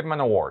give him an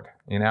award,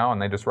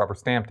 and they just rubber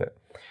stamped it.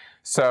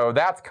 So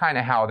that's kind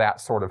of how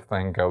that sort of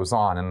thing goes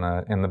on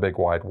in the big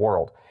wide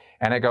world.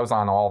 And it goes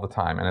on all the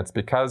time. And it's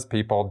because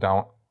people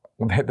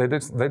they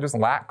just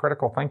lack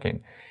critical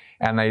thinking.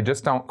 And they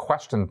just don't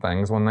question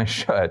things when they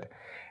should.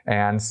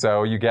 And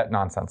so you get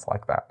nonsense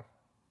like that.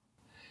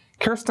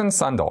 Kirsten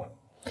Sundell.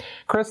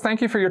 Chris,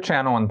 thank you for your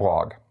channel and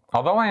blog.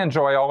 Although I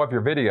enjoy all of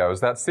your videos,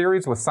 that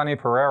series with Sunny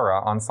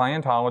Pereira on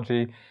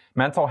Scientology,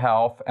 mental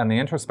health, and the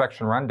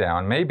introspection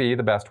rundown may be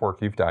the best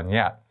work you've done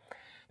yet.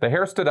 The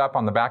hair stood up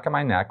on the back of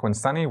my neck when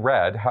Sunny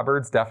read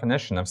Hubbard's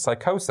definition of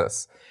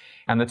psychosis,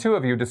 and the two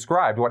of you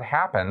described what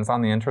happens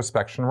on the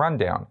introspection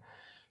rundown.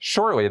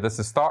 Surely this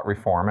is thought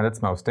reform at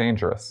its most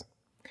dangerous.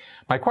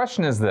 My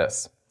question is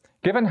this.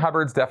 Given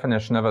Hubbard's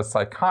definition of a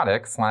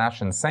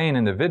psychotic/insane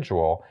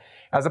individual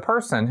as a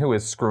person who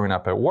is screwing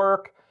up at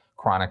work,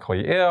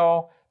 chronically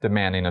ill,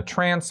 demanding a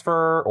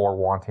transfer, or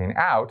wanting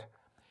out,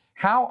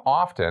 how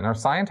often are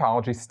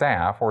Scientology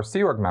staff or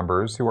Sea Org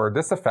members who are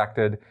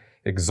disaffected,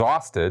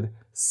 exhausted,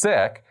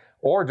 sick,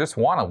 or just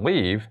want to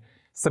leave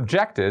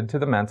subjected to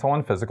the mental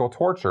and physical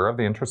torture of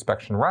the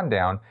introspection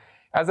rundown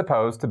as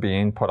opposed to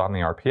being put on the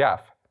RPF?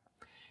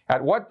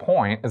 At what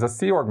point is a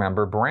Sea Org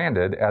member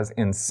branded as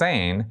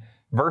insane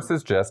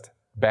versus just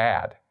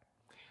bad?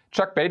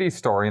 Chuck Beatty's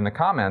story in the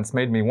comments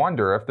made me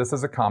wonder if this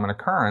is a common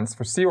occurrence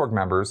for Sea Org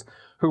members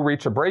who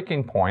reach a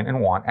breaking point and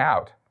want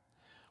out.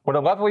 Would a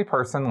lovely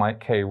person like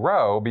Kay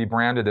Rowe be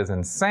branded as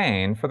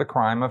insane for the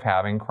crime of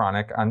having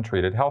chronic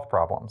untreated health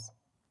problems?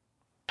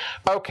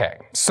 Okay,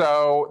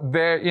 so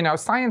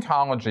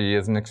Scientology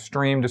is an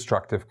extreme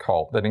destructive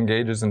cult that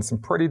engages in some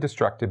pretty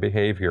destructive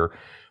behavior,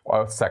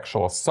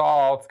 sexual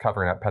assault,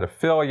 covering up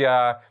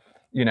pedophilia.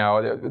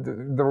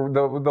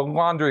 The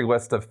laundry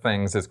list of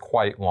things is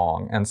quite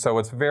long, and so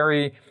it's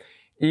very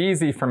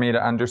easy for me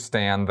to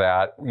understand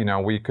that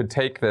we could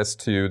take this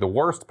to the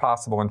worst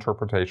possible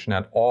interpretation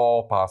at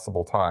all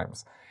possible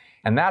times,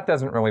 and that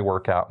doesn't really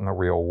work out in the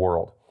real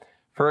world.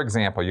 For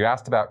example, you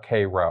asked about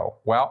Kay Rowe.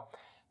 Well,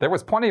 there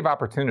was plenty of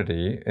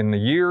opportunity in the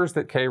years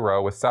that Kay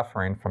Rowe was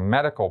suffering from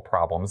medical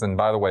problems. And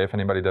by the way, if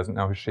anybody doesn't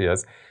know who she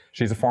is,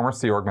 she's a former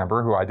Sea Org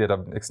member who I did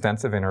an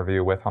extensive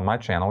interview with on my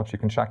channel, which you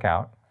can check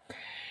out.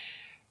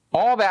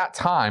 All that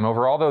time,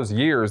 over all those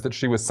years that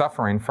she was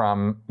suffering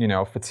from,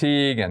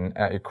 fatigue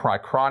and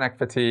chronic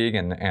fatigue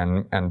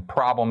and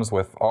problems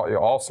with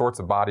all sorts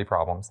of body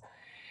problems,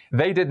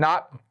 they did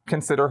not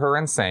consider her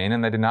insane,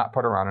 and they did not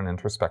put her on an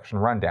introspection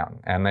rundown.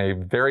 And they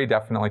very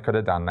definitely could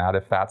have done that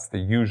if that's the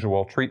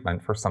usual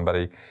treatment for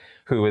somebody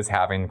who is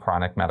having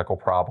chronic medical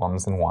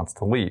problems and wants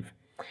to leave.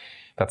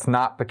 That's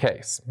not the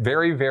case.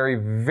 Very, very,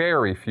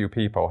 very few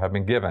people have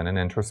been given an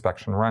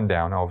introspection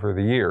rundown over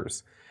the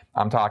years.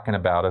 I'm talking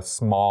about a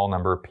small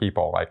number of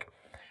people, like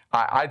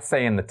I'd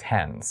say in the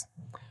tens.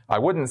 I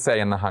wouldn't say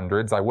in the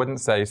hundreds.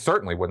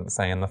 Certainly wouldn't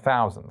say in the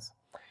thousands.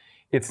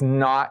 It's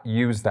not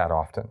used that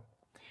often.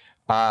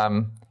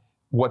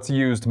 What's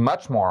used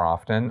much more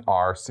often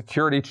are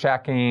security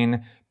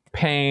checking,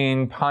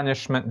 pain,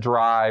 punishment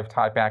drive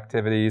type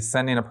activities,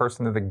 sending a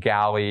person to the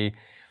galley.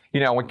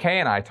 When Kay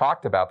and I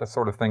talked about the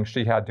sort of things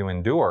she had to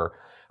endure,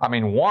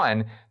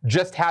 one,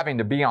 just having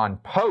to be on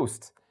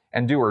post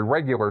and do her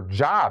regular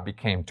job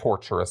became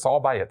torturous all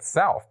by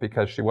itself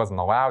because she wasn't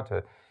allowed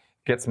to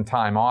get some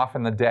time off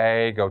in the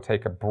day, go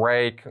take a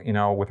break,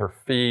 with her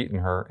feet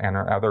and her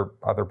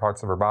other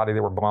parts of her body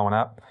that were blowing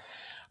up.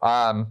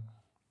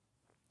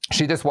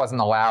 She just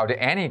wasn't allowed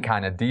any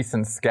kind of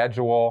decent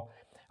schedule.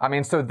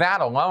 So that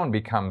alone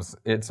becomes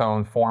its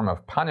own form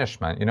of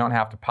punishment. You don't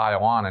have to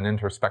pile on an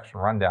introspection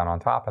rundown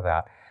on top of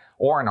that,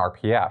 or an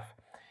RPF.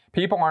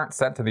 People aren't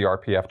sent to the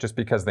RPF just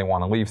because they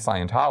want to leave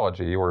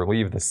Scientology or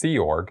leave the Sea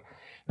Org.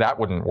 That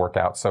wouldn't work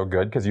out so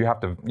good because you have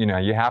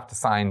to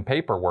sign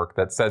paperwork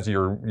that says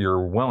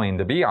you're willing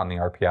to be on the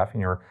RPF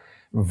and you're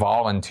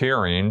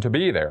volunteering to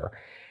be there.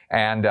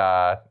 And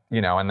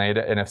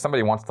and if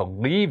somebody wants to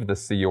leave the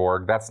Sea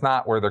Org, that's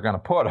not where they're going to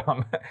put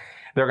them.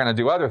 They're going to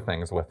do other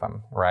things with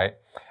them, right?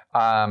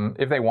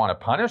 If they want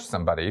to punish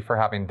somebody for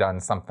having done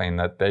something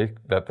that the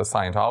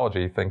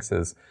Scientology thinks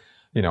is,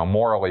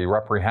 morally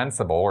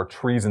reprehensible or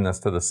treasonous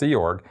to the Sea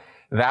Org,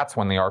 that's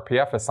when the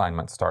RPF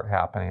assignments start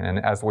happening.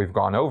 And as we've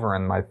gone over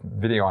in my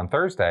video on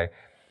Thursday,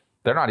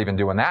 they're not even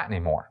doing that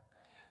anymore.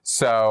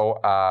 So,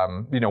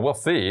 we'll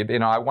see.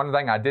 One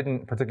thing I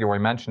didn't particularly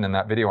mention in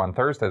that video on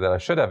Thursday that I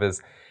should have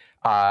is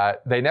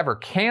they never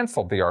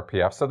canceled the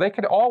RPF, so they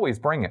could always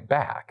bring it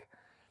back.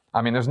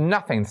 There's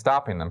nothing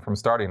stopping them from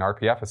starting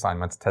RPF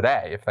assignments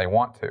today if they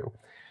want to.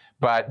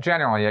 But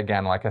generally,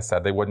 again, like I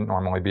said, they wouldn't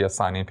normally be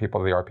assigning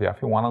people to the RPF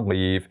who want to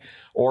leave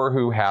or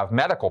who have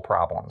medical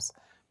problems.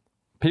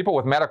 People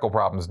with medical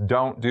problems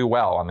don't do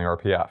well on the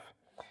RPF.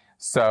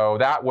 So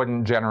that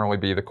wouldn't generally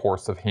be the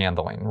course of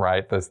handling,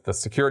 right? The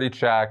security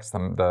checks,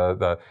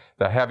 the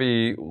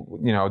heavy,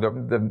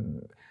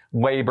 the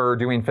labor,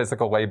 doing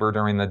physical labor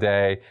during the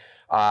day.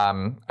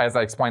 As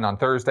I explained on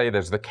Thursday,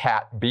 there's the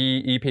Cat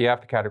B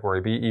EPF, the Category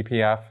B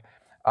EPF,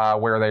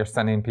 where they're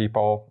sending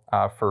people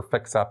for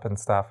fix-up and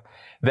stuff.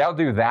 They'll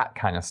do that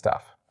kind of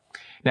stuff.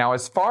 Now,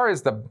 as far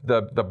as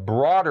the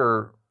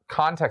broader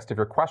context of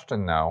your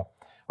question, though,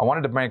 I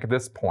wanted to make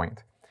this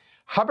point.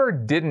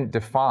 Hubbard didn't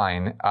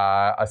define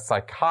a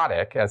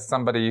psychotic as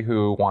somebody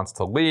who wants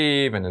to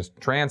leave and is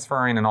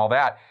transferring and all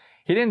that.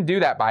 He didn't do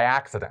that by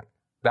accident.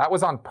 That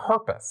was on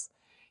purpose.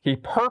 He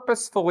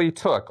purposefully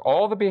took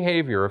all the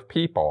behavior of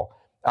people.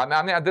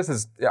 This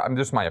is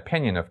just my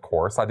opinion, of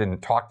course. I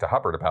didn't talk to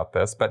Hubbard about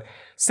this, but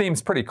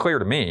seems pretty clear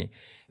to me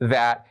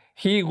that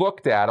he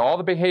looked at all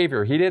the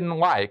behavior he didn't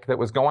like that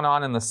was going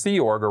on in the Sea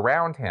Org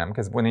around him,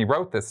 because when he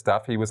wrote this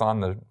stuff, he was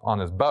on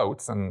his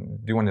boats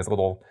and doing his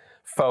little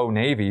faux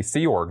Navy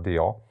Sea Org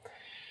deal.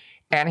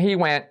 And he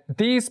went,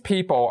 these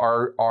people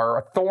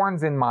are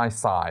thorns in my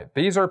side.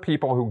 These are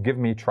people who give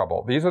me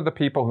trouble. These are the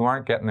people who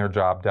aren't getting their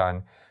job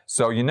done.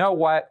 So you know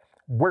what?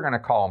 We're going to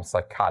call them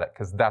psychotic,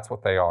 because that's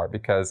what they are.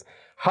 Because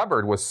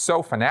Hubbard was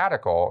so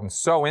fanatical and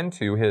so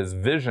into his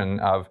vision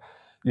of,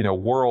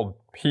 world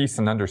peace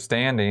and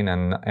understanding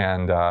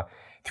and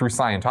through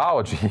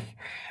Scientology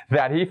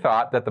that he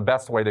thought that the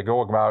best way to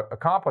go about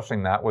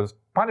accomplishing that was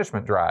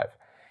punishment drive.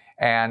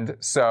 And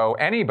so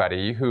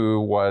anybody who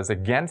was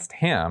against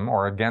him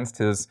or against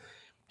his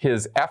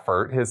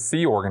effort, his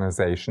Sea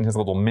organization, his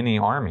little mini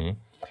army,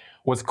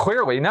 was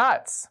clearly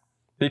nuts.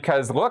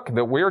 Because look,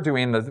 that we're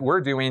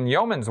doing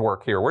yeoman's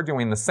work here. We're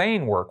doing the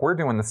sane work. We're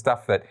doing the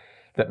stuff that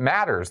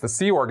matters. The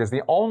Sea Org is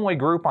the only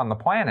group on the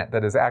planet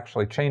that is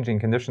actually changing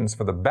conditions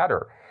for the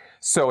better.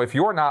 So if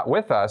you're not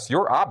with us,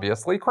 you're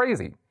obviously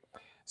crazy.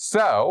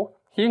 So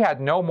he had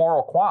no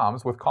moral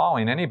qualms with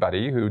calling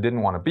anybody who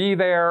didn't want to be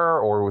there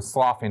or was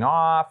sloughing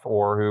off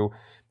or who,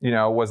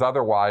 was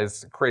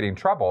otherwise creating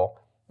trouble.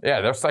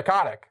 Yeah, they're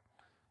psychotic,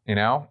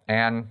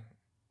 and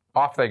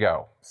off they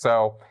go.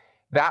 So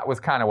that was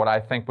kind of what I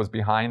think was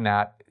behind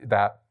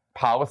that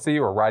policy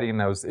or writing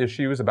those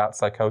issues about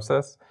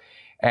psychosis,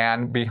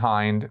 and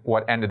behind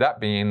what ended up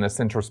being this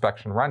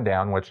introspection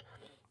rundown, which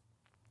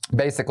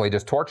basically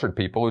just tortured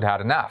people who'd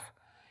had enough,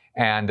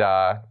 and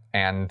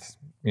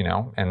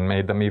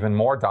made them even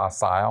more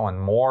docile and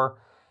more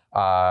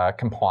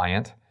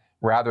compliant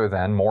rather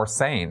than more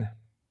sane.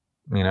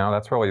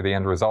 That's really the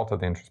end result of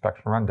the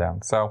introspection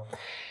rundown. So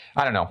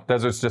I don't know.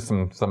 Those are just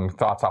some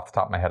thoughts off the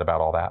top of my head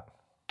about all that.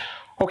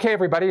 Okay,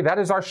 everybody, that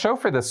is our show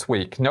for this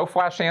week. No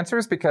flash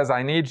answers because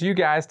I need you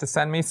guys to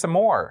send me some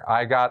more.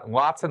 I got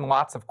lots and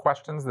lots of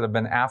questions that have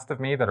been asked of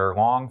me that are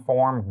long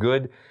form,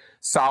 good,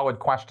 solid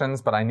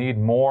questions, but I need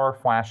more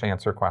flash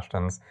answer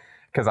questions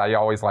because I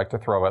always like to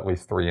throw at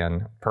least 3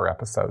 in per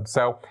episode.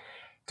 So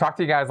talk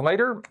to you guys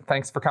later.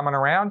 Thanks for coming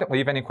around.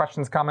 Leave any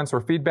questions, comments,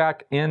 or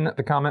feedback in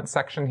the comments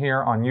section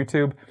here on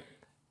YouTube.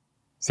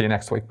 See you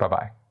next week.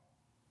 Bye-bye.